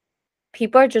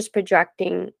people are just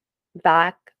projecting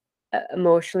back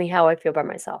emotionally how I feel by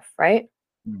myself, right?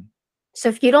 Mm. So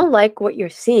if you don't like what you're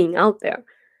seeing out there,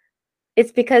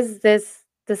 it's because there's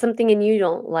something in you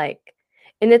don't like.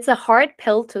 And it's a hard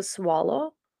pill to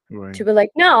swallow, to Right. be like,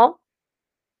 no,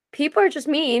 people are just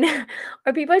mean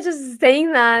or people are just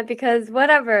saying that because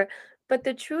whatever. But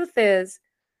the truth is,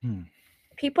 Hmm.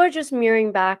 people are just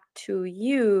mirroring back to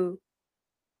you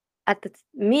at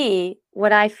me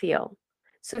what I feel.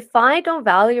 So if I don't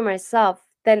value myself,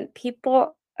 then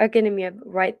people are going to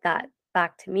write that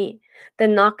back to me. They're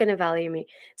not going to value me.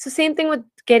 So same thing with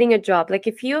getting a job. Like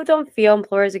if you don't feel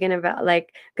employers are going to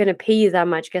going to pay you that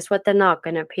much, guess what? They're not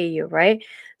going to pay you, right?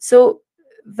 So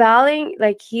valuing,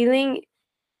 like healing,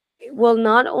 will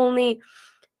not only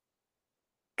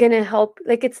gonna help,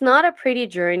 like it's not a pretty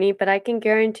journey, but I can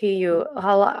guarantee you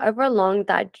however long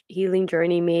that healing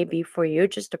journey may be for you,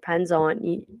 just depends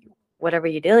on whatever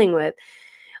you're dealing with.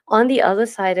 On the other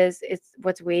side is it's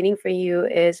what's waiting for you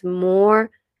is more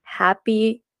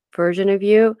happy version of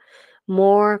you,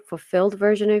 more fulfilled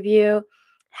version of you,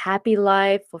 happy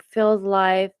life, fulfilled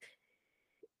life.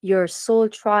 Your soul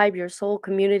tribe, your soul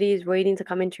community is waiting to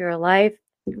come into your life.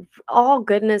 All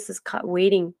goodness is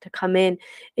waiting to come in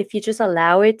if you just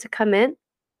allow it to come in.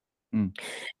 Mm.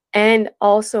 And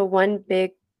also, one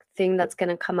big thing that's going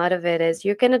to come out of it is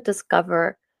you're going to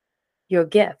discover your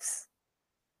gifts.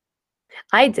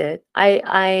 I did.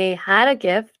 I had a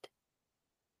gift,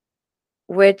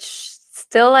 which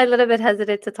still I a little bit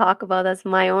hesitate to talk about. That's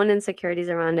my own insecurities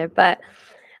around it. But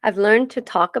I've learned to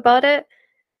talk about it.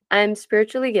 I'm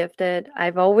spiritually gifted.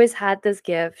 I've always had this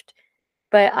gift,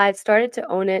 but I've started to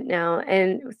own it now.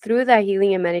 And through that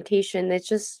healing and meditation, it's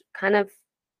just kind of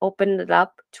opened it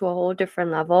up to a whole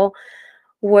different level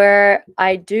where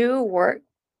I do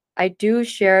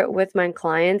share it with my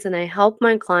clients, and I help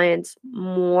my clients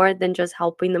more than just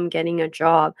helping them getting a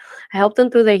job. I help them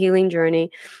through their healing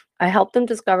journey. I help them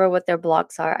discover what their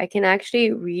blocks are. I can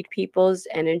actually read people's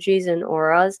energies and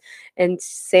auras and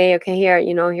say, okay, here,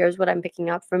 here's what I'm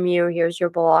picking up from you. Here's your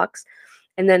blocks.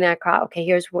 And then okay,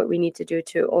 here's what we need to do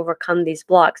to overcome these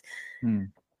blocks.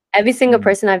 Mm. Every single Mm.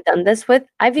 person I've done this with,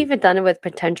 I've even done it with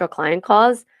potential client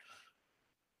calls.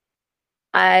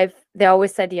 They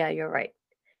always said, yeah, you're right.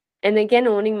 And again,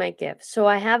 owning my gift. So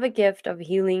I have a gift of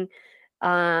healing,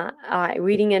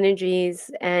 reading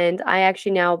energies, and I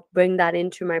actually now bring that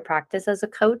into my practice as a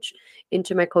coach,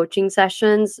 into my coaching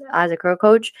sessions as a career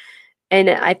coach. And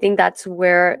I think that's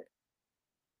where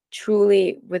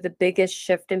truly with the biggest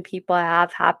shift in people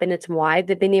have happened. It's why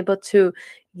they've been able to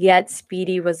get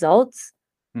speedy results.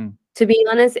 Mm. To be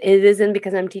honest, it isn't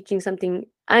because I'm teaching something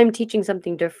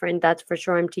different. That's for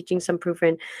sure. I'm teaching some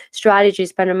proven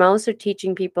strategies, but I'm also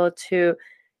teaching people to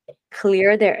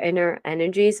clear their inner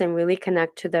energies and really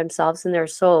connect to themselves and their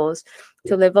souls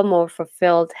to live a more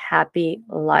fulfilled, happy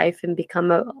life and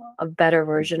become a better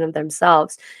version of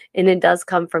themselves. And it does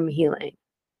come from healing.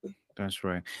 That's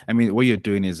right. I mean, what you're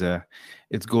doing is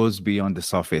it goes beyond the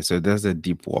surface. So there's a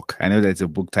deep work. I know there's a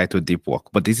book titled Deep Work,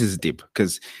 but this is deep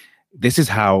because this is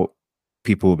how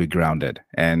people will be grounded.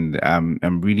 And I'm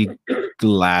really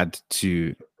glad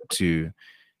to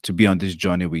to be on this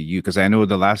journey with you because I know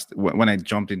the last when I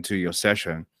jumped into your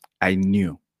session, I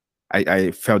knew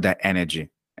I felt that energy.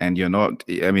 And you're not,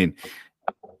 I mean,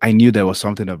 I knew there was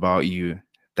something about you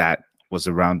that was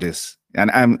around this.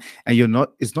 And you're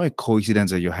not, it's not a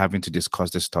coincidence that you're having to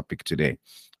discuss this topic today.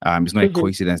 It's not a Mhm.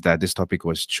 coincidence that this topic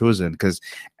was chosen because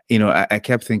I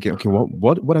kept thinking, okay,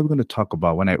 what are we going to talk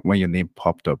about when your name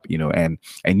popped up, and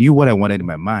I knew what I wanted in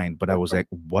my mind, but I was like,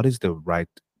 what is the right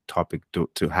topic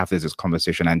to have this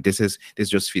conversation? And this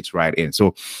just fits right in.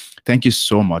 So thank you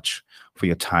so much for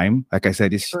your time. Like I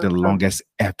said, this is the Welcome. longest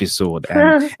episode,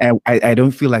 and I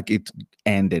don't feel like it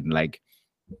ended. Like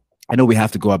I know we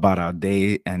have to go about our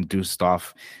day and do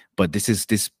stuff, but this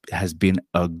has been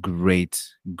a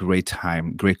great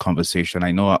time, great conversation.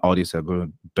 I know our audience are going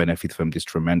to benefit from this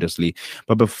tremendously.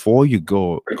 But before you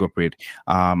go, Gurpreet,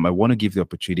 I want to give the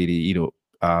opportunity,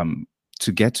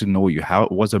 to get to know you.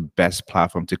 What's the best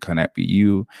platform to connect with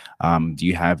you? Do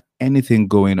you have anything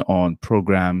going on,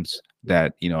 programs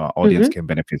that our audience Mhm. can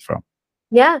benefit from?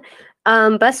 Yeah.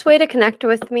 Best way to connect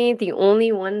with me, the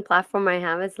only one platform I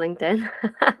have is LinkedIn.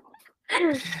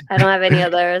 I don't have any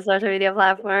other social media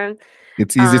platform.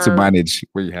 It's easy to Um, manage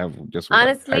when you have just one.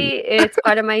 Honestly, it's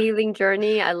part of my healing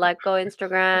journey. I let go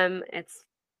Instagram. It's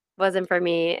wasn't for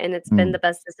me, and it's been Mm. the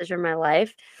best decision of my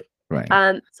life.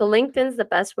 Right. So LinkedIn's the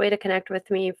best way to connect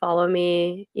with me. Follow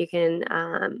me. You can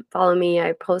follow me.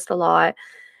 I post a lot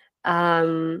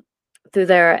through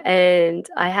there, and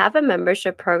I have a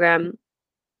membership program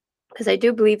because I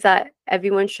do believe that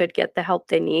everyone should get the help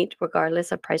they need,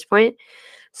 regardless of price point.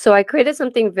 So I created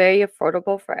something very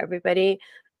affordable for everybody,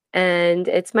 and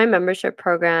it's my membership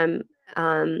program.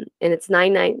 And it's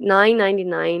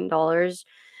 $999.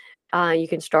 You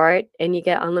can start, and you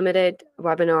get unlimited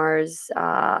webinars,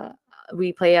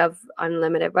 replay of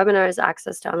unlimited webinars,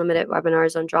 access to unlimited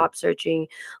webinars on job searching,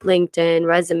 LinkedIn,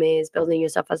 resumes, building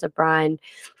yourself as a brand,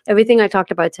 everything I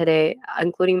talked about today,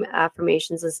 including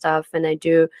affirmations and stuff. And I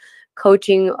do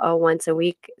coaching once a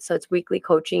week. So it's weekly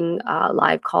coaching,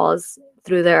 live calls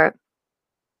through there.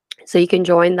 So you can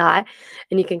join that,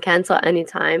 and you can cancel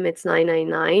anytime. It's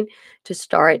 $999 to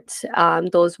start.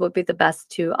 Those would be the best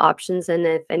two options. And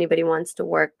if anybody wants to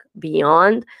work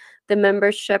beyond the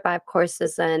membership, I have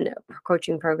courses and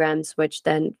coaching programs, which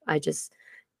then I just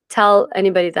tell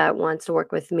anybody that wants to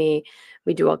work with me,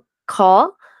 we do a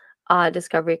call,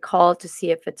 discovery call, to see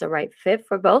if it's a right fit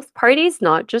for both parties,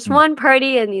 not just one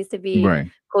party. It needs to be, Right.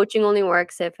 coaching only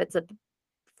works if it's a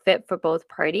fit for both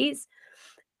parties.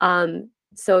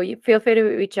 So you feel free to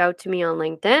reach out to me on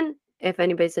LinkedIn if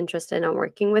anybody's interested in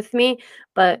working with me,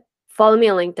 but follow me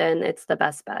on LinkedIn. It's the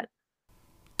best bet.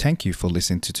 Thank you for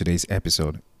listening to today's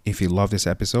episode. If you love this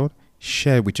episode,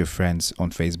 share it with your friends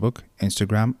on Facebook,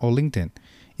 Instagram, or LinkedIn.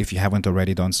 If you haven't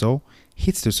already done so,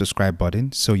 hit the subscribe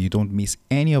button so you don't miss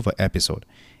any of our episode,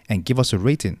 and give us a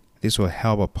rating. This will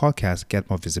help our podcast get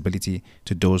more visibility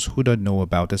to those who don't know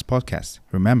about this podcast.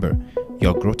 Remember,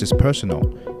 your growth is personal.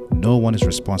 No one is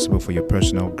responsible for your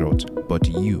personal growth but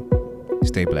you.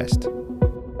 Stay blessed.